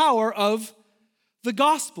is the power of the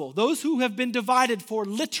gospel. Those who have been divided for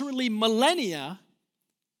literally millennia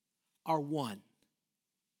are one.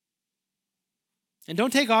 And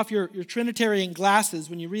don't take off your Trinitarian glasses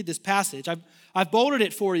when you read this passage. I've bolded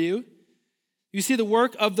it for you. You see the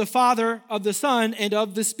work of the Father, of the Son, and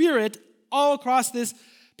of the Spirit all across this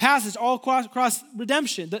passage, all across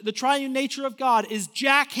redemption. The triune nature of God is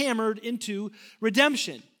jackhammered into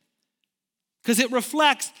redemption because it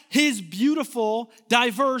reflects his beautiful,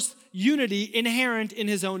 diverse unity inherent in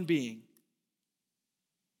his own being.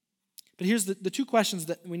 But here's the two questions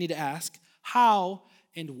that we need to ask. How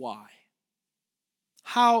and why?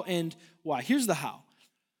 How and why? Here's the how.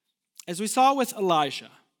 As we saw with Elijah,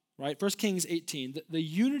 right? 1 Kings 18, the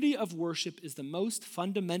unity of worship is the most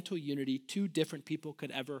fundamental unity two different people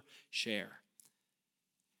could ever share.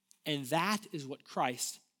 And that is what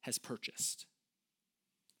Christ has purchased.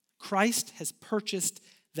 Christ has purchased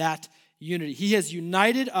that unity. He has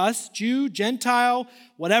united us, Jew, Gentile,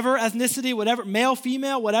 whatever ethnicity, whatever, male,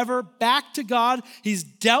 female, whatever, back to God. He's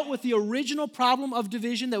dealt with the original problem of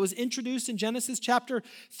division that was introduced in Genesis chapter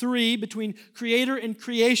 3 between creator and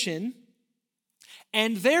creation,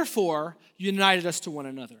 and therefore united us to one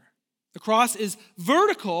another. The cross is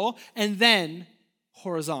vertical and then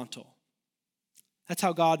horizontal. That's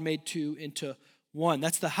how God made two into one.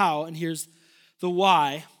 That's the how, and here's the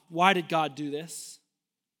why. Why did God do this?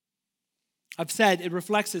 I've said it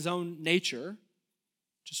reflects his own nature,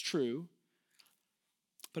 which is true,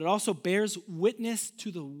 but it also bears witness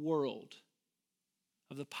to the world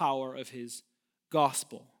of the power of his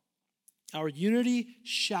gospel. Our unity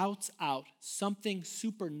shouts out something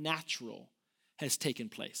supernatural has taken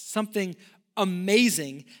place. Something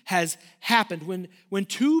amazing has happened when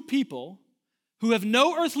two people who have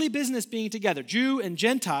no earthly business being together, Jew and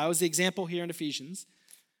Gentile is the example here in Ephesians,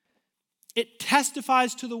 it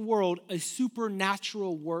testifies to the world a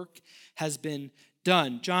supernatural work has been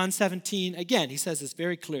done. John 17, again, he says this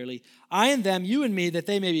very clearly. I and them, you and me, that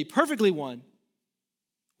they may be perfectly one.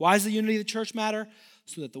 Why does the unity of the church matter?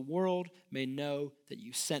 So that the world may know that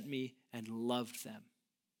you sent me and loved them,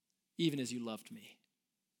 even as you loved me.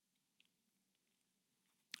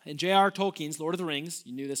 In J.R. Tolkien's Lord of the Rings,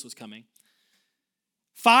 you knew this was coming,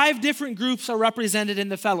 5 different groups are represented in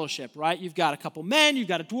the fellowship, right? You've got a couple men, you've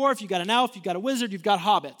got a dwarf, you've got an elf, you've got a wizard, you've got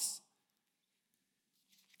hobbits.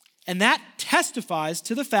 And that testifies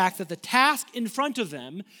to the fact that the task in front of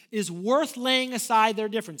them is worth laying aside their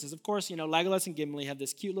differences. Of course, Legolas and Gimli have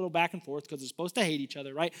this cute little back and forth because they're supposed to hate each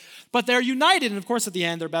other, right? But they're united, and of course, at the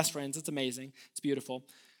end, they're best friends. It's amazing. It's beautiful.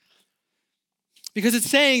 Because it's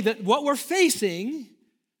saying that what we're facing,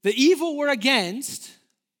 the evil we're against,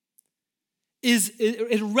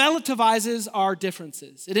 it relativizes our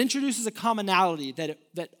differences. It introduces a commonality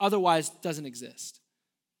that otherwise doesn't exist.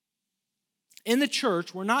 In the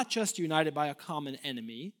church, we're not just united by a common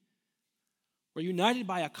enemy. We're united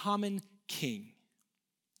by a common king.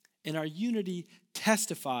 And our unity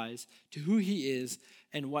testifies to who he is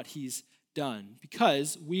and what he's done.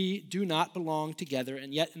 Because we do not belong together,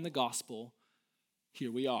 and yet in the gospel,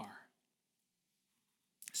 here we are.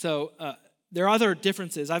 So, there are other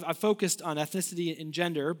differences. I've focused on ethnicity and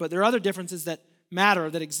gender, but there are other differences that matter,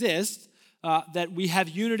 that exist, that we have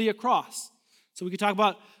unity across. So we could talk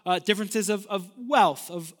about differences of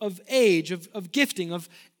wealth, of age, of gifting, of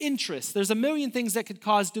interest. There's a million things that could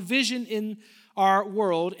cause division in our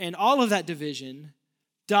world, and all of that division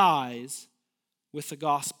dies with the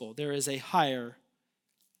gospel. There is a higher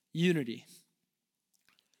unity.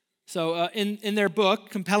 So in their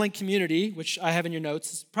book, Compelling Community, which I have in your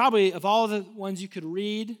notes, is probably of all the ones you could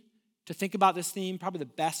read to think about this theme, probably the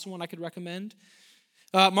best one I could recommend.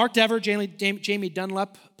 Mark Dever, Jamie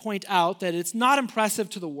Dunlap point out that it's not impressive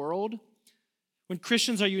to the world when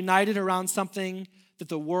Christians are united around something that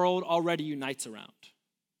the world already unites around.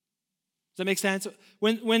 Does that make sense?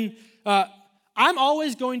 When I'm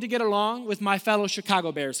always going to get along with my fellow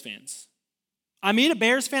Chicago Bears fans. I meet a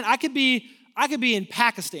Bears fan, I could be in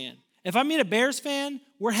Pakistan. If I meet a Bears fan,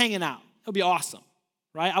 we're hanging out. It'll be awesome,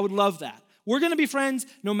 right? I would love that. We're going to be friends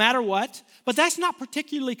no matter what, but that's not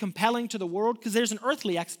particularly compelling to the world because there's an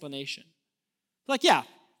earthly explanation. Like, yeah,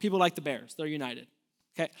 people like the Bears. They're united.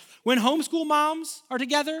 Okay. When homeschool moms are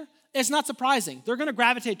together, it's not surprising. They're going to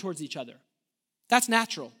gravitate towards each other. That's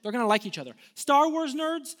natural. They're going to like each other. Star Wars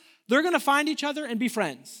nerds, they're going to find each other and be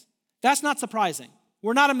friends. That's not surprising.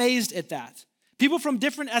 We're not amazed at that. People from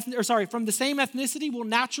from the same ethnicity will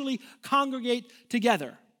naturally congregate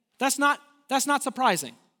together. That's not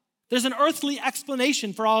surprising. There's an earthly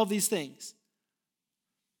explanation for all of these things.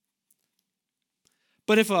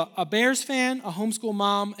 But if a Bears fan, a homeschool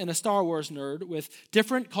mom, and a Star Wars nerd with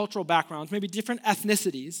different cultural backgrounds, maybe different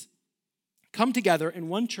ethnicities, come together in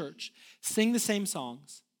one church, sing the same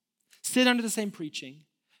songs, sit under the same preaching,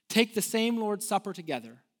 take the same Lord's Supper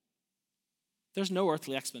together. There's no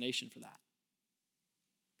earthly explanation for that.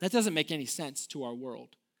 That doesn't make any sense to our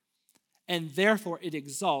world. And therefore, it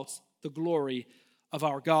exalts the glory of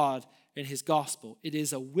our God and his gospel. It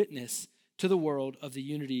is a witness to the world of the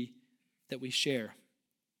unity that we share.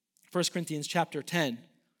 1 Corinthians chapter 10.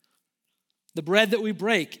 The bread that we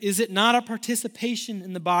break, is it not a participation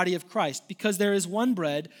in the body of Christ? Because there is one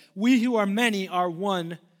bread, we who are many are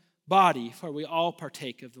one body, for we all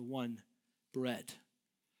partake of the one bread.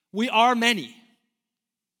 We are many,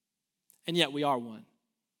 and yet we are one.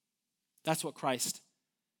 That's what Christ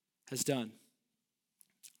has done.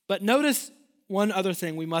 But notice one other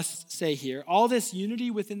thing we must say here. All this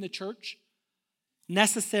unity within the church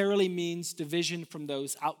necessarily means division from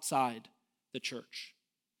those outside the church.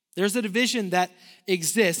 There's a division that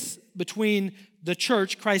exists between the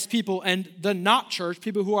church, Christ's people, and the not church,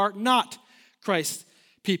 people who are not Christ's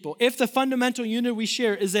people. If the fundamental unity we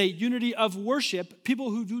share is a unity of worship,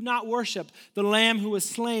 people who do not worship the Lamb who was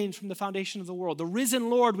slain from the foundation of the world, the risen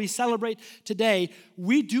Lord we celebrate today,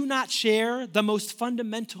 we do not share the most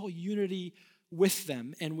fundamental unity with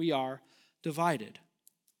them, and we are divided.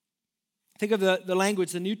 Think of the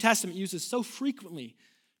language the New Testament uses so frequently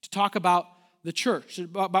to talk about the church,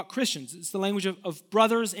 about Christians. It's the language of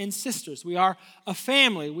brothers and sisters. We are a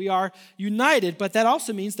family. We are united, but that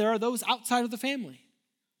also means there are those outside of the family.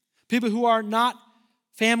 People who are not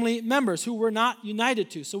family members, who we're not united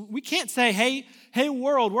to. So we can't say, hey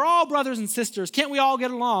world, we're all brothers and sisters. Can't we all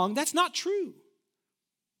get along? That's not true.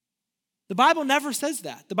 The Bible never says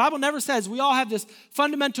that. The Bible never says we all have this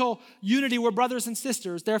fundamental unity, we're brothers and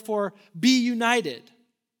sisters, therefore be united.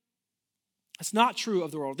 That's not true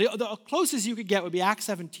of the world. The closest you could get would be Acts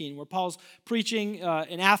 17, where Paul's preaching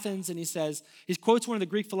in Athens, and he quotes one of the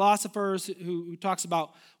Greek philosophers who talks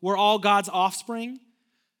about we're all God's offspring.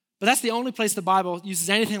 But that's the only place the Bible uses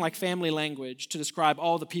anything like family language to describe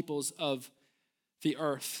all the peoples of the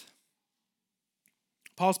earth.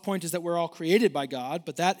 Paul's point is that we're all created by God,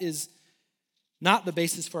 but that is not the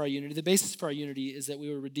basis for our unity. The basis for our unity is that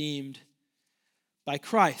we were redeemed by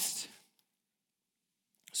Christ.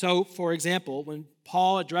 So, for example, when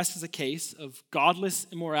Paul addresses a case of godless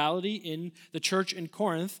immorality in the church in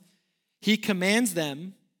Corinth, he commands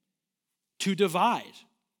them to divide.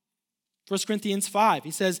 1 Corinthians 5,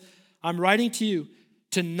 he says, I'm writing to you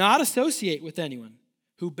to not associate with anyone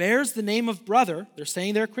who bears the name of brother. They're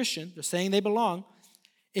saying they're Christian. They're saying they belong.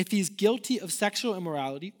 If he's guilty of sexual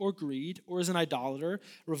immorality or greed or is an idolater,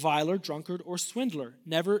 reviler, drunkard, or swindler,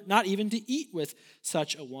 not even to eat with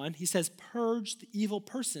such a one, he says, purge the evil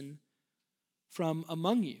person from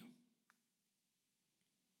among you.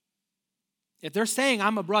 If they're saying,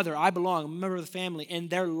 I'm a brother, I belong, I'm a member of the family, and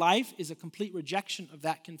their life is a complete rejection of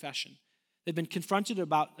that confession, they've been confronted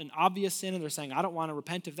about an obvious sin, and they're saying, I don't want to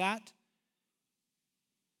repent of that.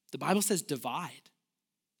 The Bible says divide.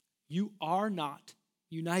 You are not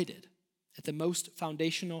united at the most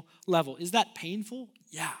foundational level. Is that painful?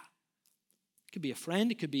 Yeah. It could be a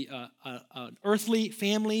friend. It could be an earthly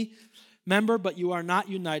family member, but you are not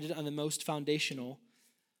united on the most foundational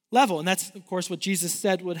level. And that's, of course, what Jesus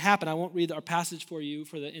said would happen. I won't read our passage for you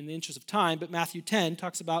in the interest of time, but Matthew 10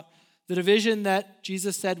 talks about the division that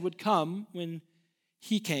Jesus said would come when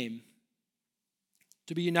he came.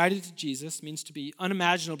 To be united to Jesus means to be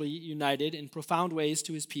unimaginably united in profound ways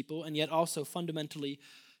to his people, and yet also fundamentally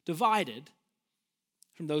divided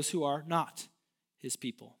from those who are not his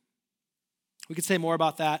people. We could say more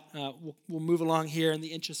about that. We'll move along here in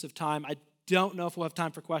the interest of time. I don't know if we'll have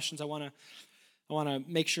time for questions. I want to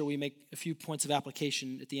make sure we make a few points of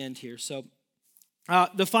application at the end here. So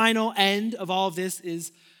the final end of all of this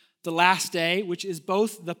is the last day, which is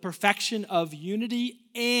both the perfection of unity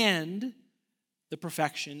and the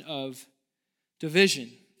perfection of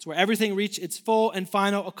division. It's where everything reached its full and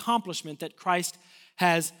final accomplishment that Christ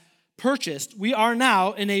has purchased. We are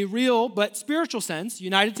now, in a real but spiritual sense,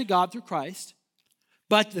 united to God through Christ,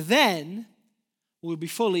 but then we'll be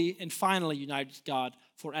fully and finally united to God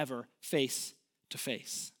forever, face to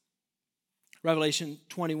face. Revelation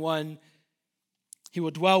 21, he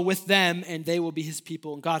will dwell with them and they will be his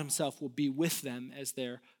people, and God himself will be with them as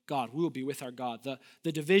their God. We will be with our God.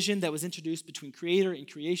 The division that was introduced between creator and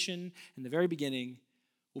creation in the very beginning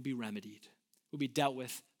will be remedied, will be dealt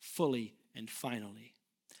with fully and finally.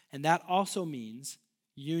 And that also means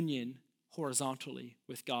union horizontally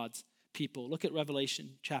with God's people. Look at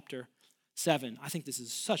Revelation chapter 7. I think this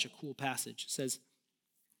is such a cool passage. It says,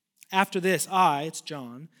 after this, it's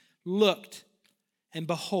John, looked, and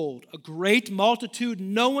behold, a great multitude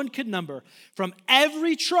no one could number, from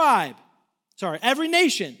every tribe every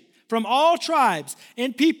nation from all tribes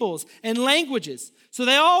and peoples and languages. So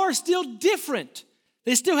they all are still different.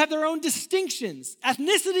 They still have their own distinctions.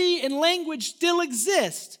 Ethnicity and language still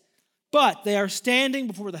exist. But they are standing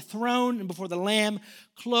before the throne and before the Lamb,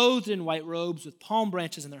 clothed in white robes with palm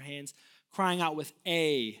branches in their hands, crying out with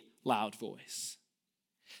a loud voice.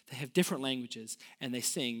 They have different languages, and they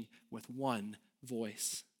sing with one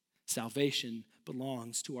voice. Salvation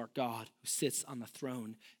belongs to our God who sits on the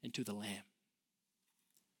throne and to the Lamb.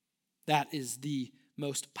 That is the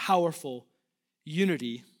most powerful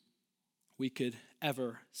unity we could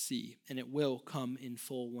ever see, and it will come in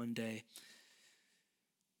full one day.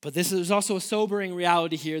 But there's also a sobering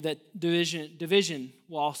reality here that division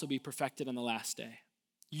will also be perfected on the last day.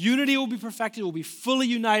 Unity will be perfected. We'll be fully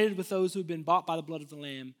united with those who have been bought by the blood of the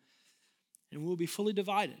Lamb, and we'll be fully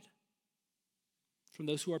divided from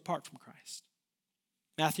those who are apart from Christ.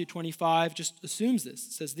 Matthew 25 just assumes this.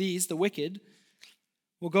 It says, these, the wicked,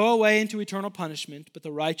 will go away into eternal punishment, but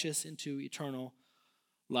the righteous into eternal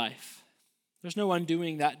life. There's no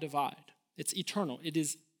undoing that divide. It's eternal. It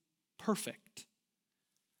is perfect.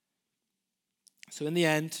 So in the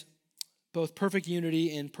end, both perfect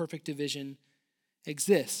unity and perfect division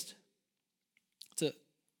exist. It's a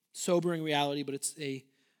sobering reality, but it's a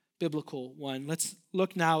biblical one. Let's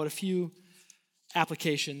look now at a few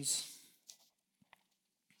applications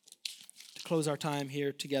to close our time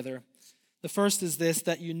here together. The first is this,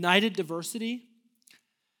 that united diversity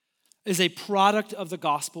is a product of the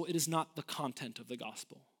gospel. It is not the content of the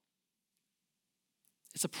gospel.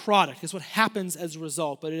 It's a product. It's what happens as a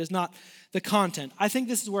result, but it is not the content. I think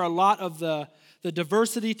this is where a lot of the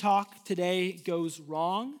diversity talk today goes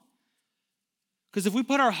wrong. Because if we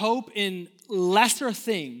put our hope in lesser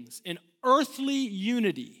things, in earthly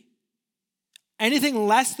unity, anything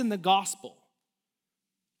less than the gospel,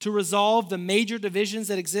 to resolve the major divisions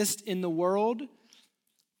that exist in the world,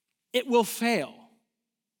 it will fail.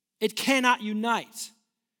 It cannot unite.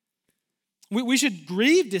 We should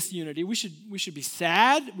grieve disunity. We should be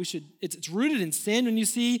sad. It's rooted in sin. When you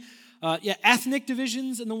see ethnic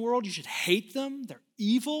divisions in the world, you should hate them. They're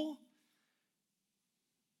evil.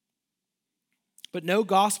 But no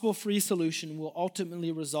gospel-free solution will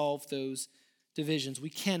ultimately resolve those divisions. We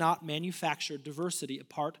cannot manufacture diversity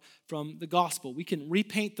apart from the gospel. We can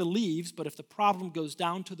repaint the leaves, but if the problem goes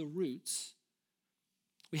down to the roots,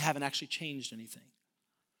 we haven't actually changed anything.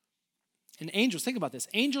 And angels, think about this.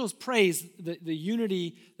 Angels praise the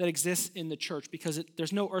unity that exists in the church because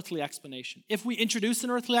there's no earthly explanation. If we introduce an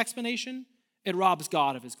earthly explanation, it robs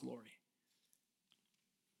God of his glory.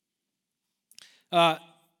 I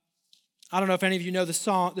don't know if any of you know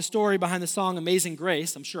the story behind the song Amazing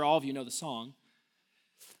Grace. I'm sure all of you know the song.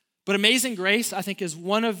 But Amazing Grace, I think, is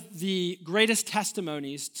one of the greatest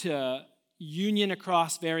testimonies to union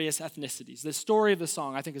across various ethnicities. The story of the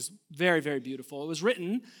song, I think, is very, very beautiful. It was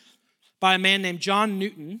written by a man named John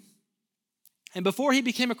Newton. And before he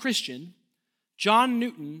became a Christian, John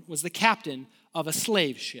Newton was the captain of a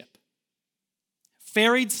slave ship.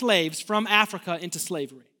 Ferried slaves from Africa into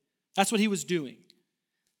slavery. That's what he was doing.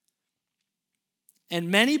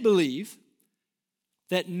 And many believe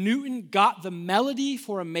that Newton got the melody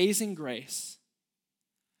for Amazing Grace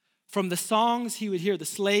from the songs he would hear the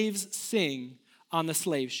slaves sing on the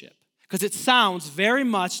slave ship. Because it sounds very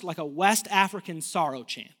much like a West African sorrow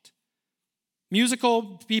chant.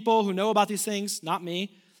 Musical people who know about these things, not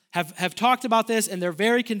me, have talked about this, and they're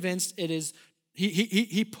very convinced it is,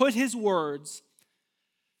 he put his words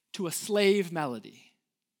to a slave melody.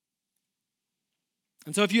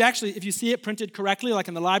 And so if you see it printed correctly, like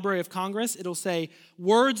in the Library of Congress, it'll say,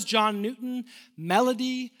 words John Newton,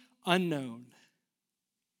 melody unknown.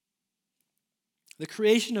 The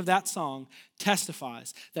creation of that song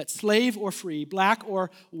testifies that slave or free, black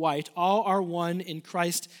or white, all are one in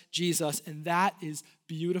Christ Jesus. And that is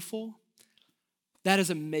beautiful. That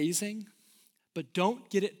is amazing. But don't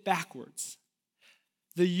get it backwards.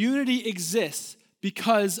 The unity exists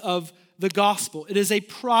because of the gospel. It is a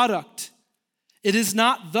product. It is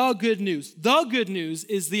not the good news. The good news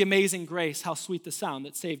is the amazing grace, how sweet the sound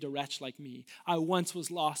that saved a wretch like me. I once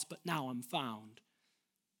was lost, but now I'm found.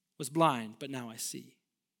 Was blind, but now I see.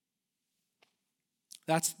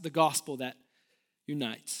 That's the gospel that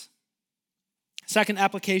unites. Second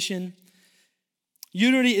application,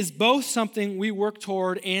 unity is both something we work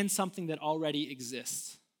toward and something that already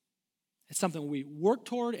exists. It's something we work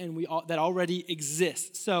toward and that already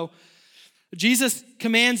exists. So Jesus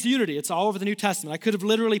commands unity. It's all over the New Testament. I could have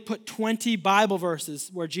literally put 20 Bible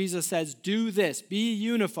verses where Jesus says, do this, be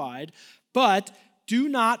unified, but do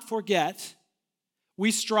not forget We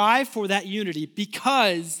strive for that unity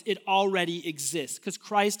because it already exists, because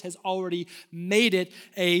Christ has already made it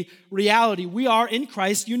a reality. We are in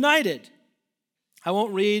Christ united. I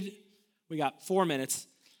won't read, we got 4 minutes.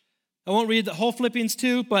 I won't read the whole Philippians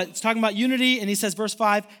 2, but it's talking about unity, and he says, verse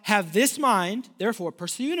 5, have this mind, therefore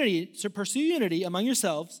pursue unity among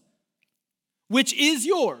yourselves, which is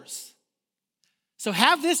yours. So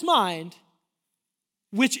have this mind,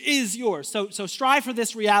 which is yours. So strive for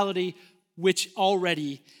this reality which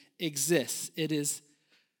already exists. It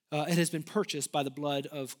has been purchased by the blood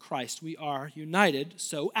of Christ. We are united,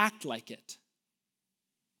 so act like it.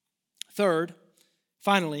 Third,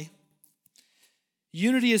 finally,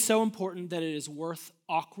 unity is so important that it is worth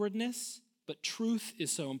awkwardness, but truth is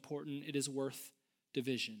so important it is worth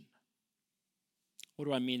division. What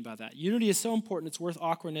do I mean by that? Unity is so important it's worth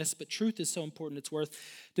awkwardness, but truth is so important it's worth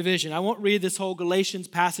division. I won't read this whole Galatians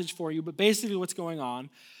passage for you, but basically what's going on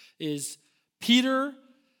is Peter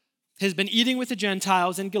has been eating with the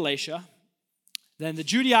Gentiles in Galatia. Then the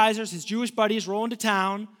Judaizers, his Jewish buddies, roll into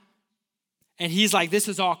town, and he's like, this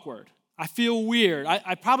is awkward. I feel weird.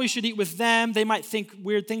 I probably should eat with them. They might think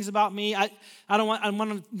weird things about me. I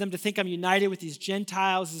want them to think I'm united with these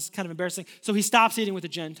Gentiles. This is kind of embarrassing. So he stops eating with the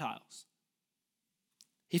Gentiles.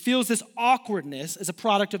 He feels this awkwardness as a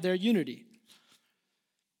product of their unity.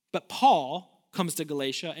 But Paul comes to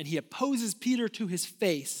Galatia, and he opposes Peter to his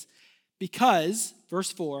face because,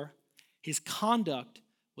 verse 4, his conduct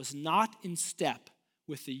was not in step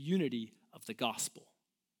with the unity of the gospel.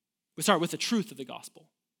 With the truth of the gospel.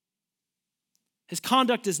 His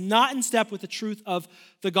conduct is not in step with the truth of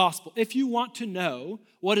the gospel. If you want to know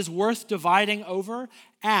what is worth dividing over,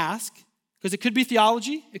 ask, because it could be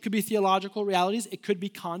theology, it could be theological realities, it could be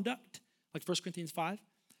conduct, like 1 Corinthians 5.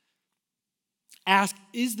 Ask,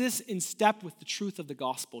 is this in step with the truth of the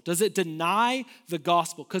gospel? Does it deny the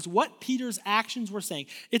gospel? Because what Peter's actions were saying,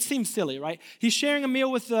 it seems silly, right? He's sharing a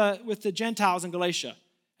meal with the Gentiles in Galatia,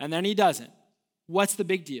 and then he doesn't. What's the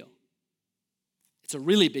big deal? It's a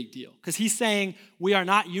really big deal because he's saying we are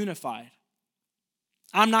not unified.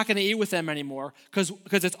 I'm not going to eat with them anymore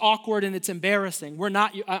because it's awkward and it's embarrassing.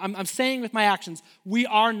 I'm saying with my actions, we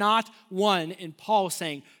are not one. And Paul is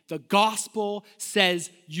saying the gospel says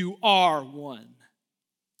you are one.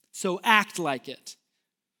 So act like it.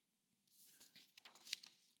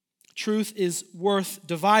 Truth is worth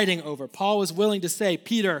dividing over. Paul is willing to say,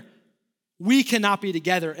 Peter, we cannot be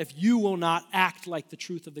together if you will not act like the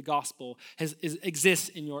truth of the gospel exists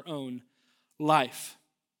in your own life.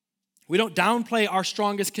 We don't downplay our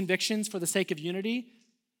strongest convictions for the sake of unity.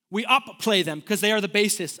 We upplay them because they are the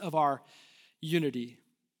basis of our unity.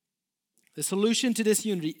 The solution to this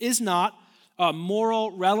unity is not a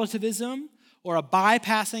moral relativism or a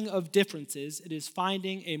bypassing of differences. It is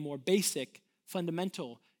finding a more basic,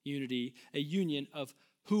 fundamental unity, a union of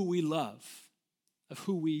who we love, of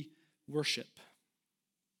who we worship.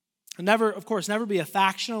 And never be a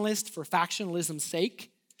factionalist for factionalism's sake.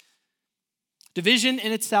 Division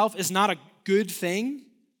in itself is not a good thing.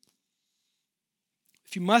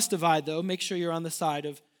 If you must divide, though, make sure you're on the side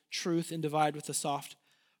of truth and divide with a soft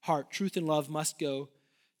heart. Truth and love must go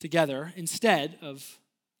together. Instead of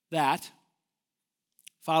that,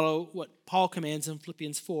 follow what Paul commands in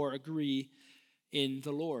Philippians 4, agree in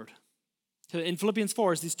the Lord. So in Philippians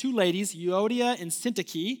 4 is these two ladies, Euodia and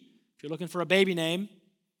Syntyche. If you're looking for a baby name,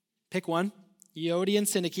 pick one. Euodia and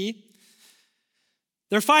Syntyche.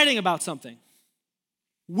 They're fighting about something.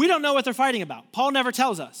 We don't know what they're fighting about. Paul never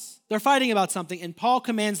tells us. They're fighting about something, and Paul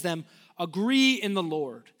commands them, agree in the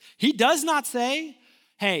Lord. He does not say,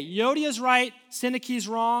 hey, Euodia's right, Syntyche's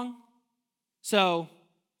wrong. So,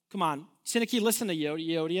 come on, Syntyche, listen to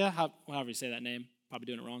Euodia, however you say that name, probably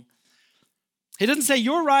doing it wrong. He doesn't say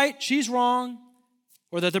you're right, she's wrong,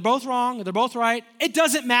 or that they're both wrong, or they're both right. It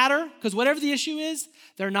doesn't matter, because whatever the issue is,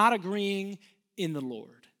 they're not agreeing in the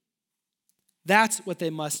Lord. That's what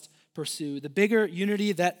they must pursue. The bigger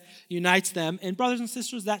unity that unites them, and brothers and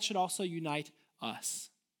sisters, that should also unite us.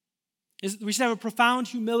 We should have a profound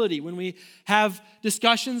humility when we have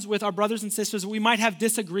discussions with our brothers and sisters. We might have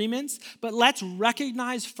disagreements, but let's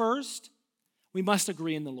recognize first, we must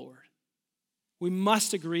agree in the Lord. We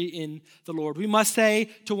must agree in the Lord. We must say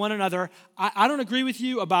to one another, I don't agree with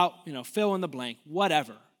you about, fill in the blank,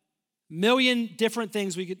 whatever. Million different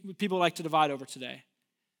things people like to divide over today.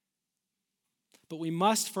 But we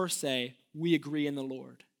must first say, we agree in the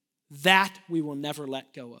Lord. That we will never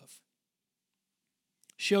let go of.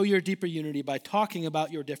 Show your deeper unity by talking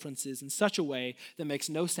about your differences in such a way that makes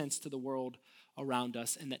no sense to the world around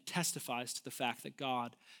us and that testifies to the fact that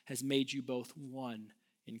God has made you both one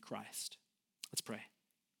in Christ. Let's pray.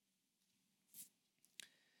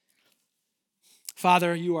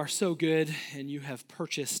 Father, you are so good, and you have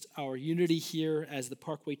purchased our unity here as the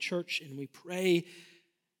Parkway Church, and we pray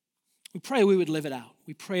we would live it out.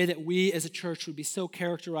 We pray that we as a church would be so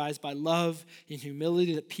characterized by love and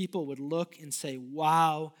humility that people would look and say,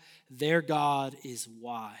 wow, their God is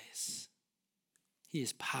wise. He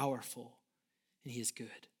is powerful, and he is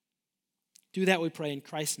good. Do that, we pray, in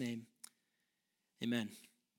Christ's name. Amen.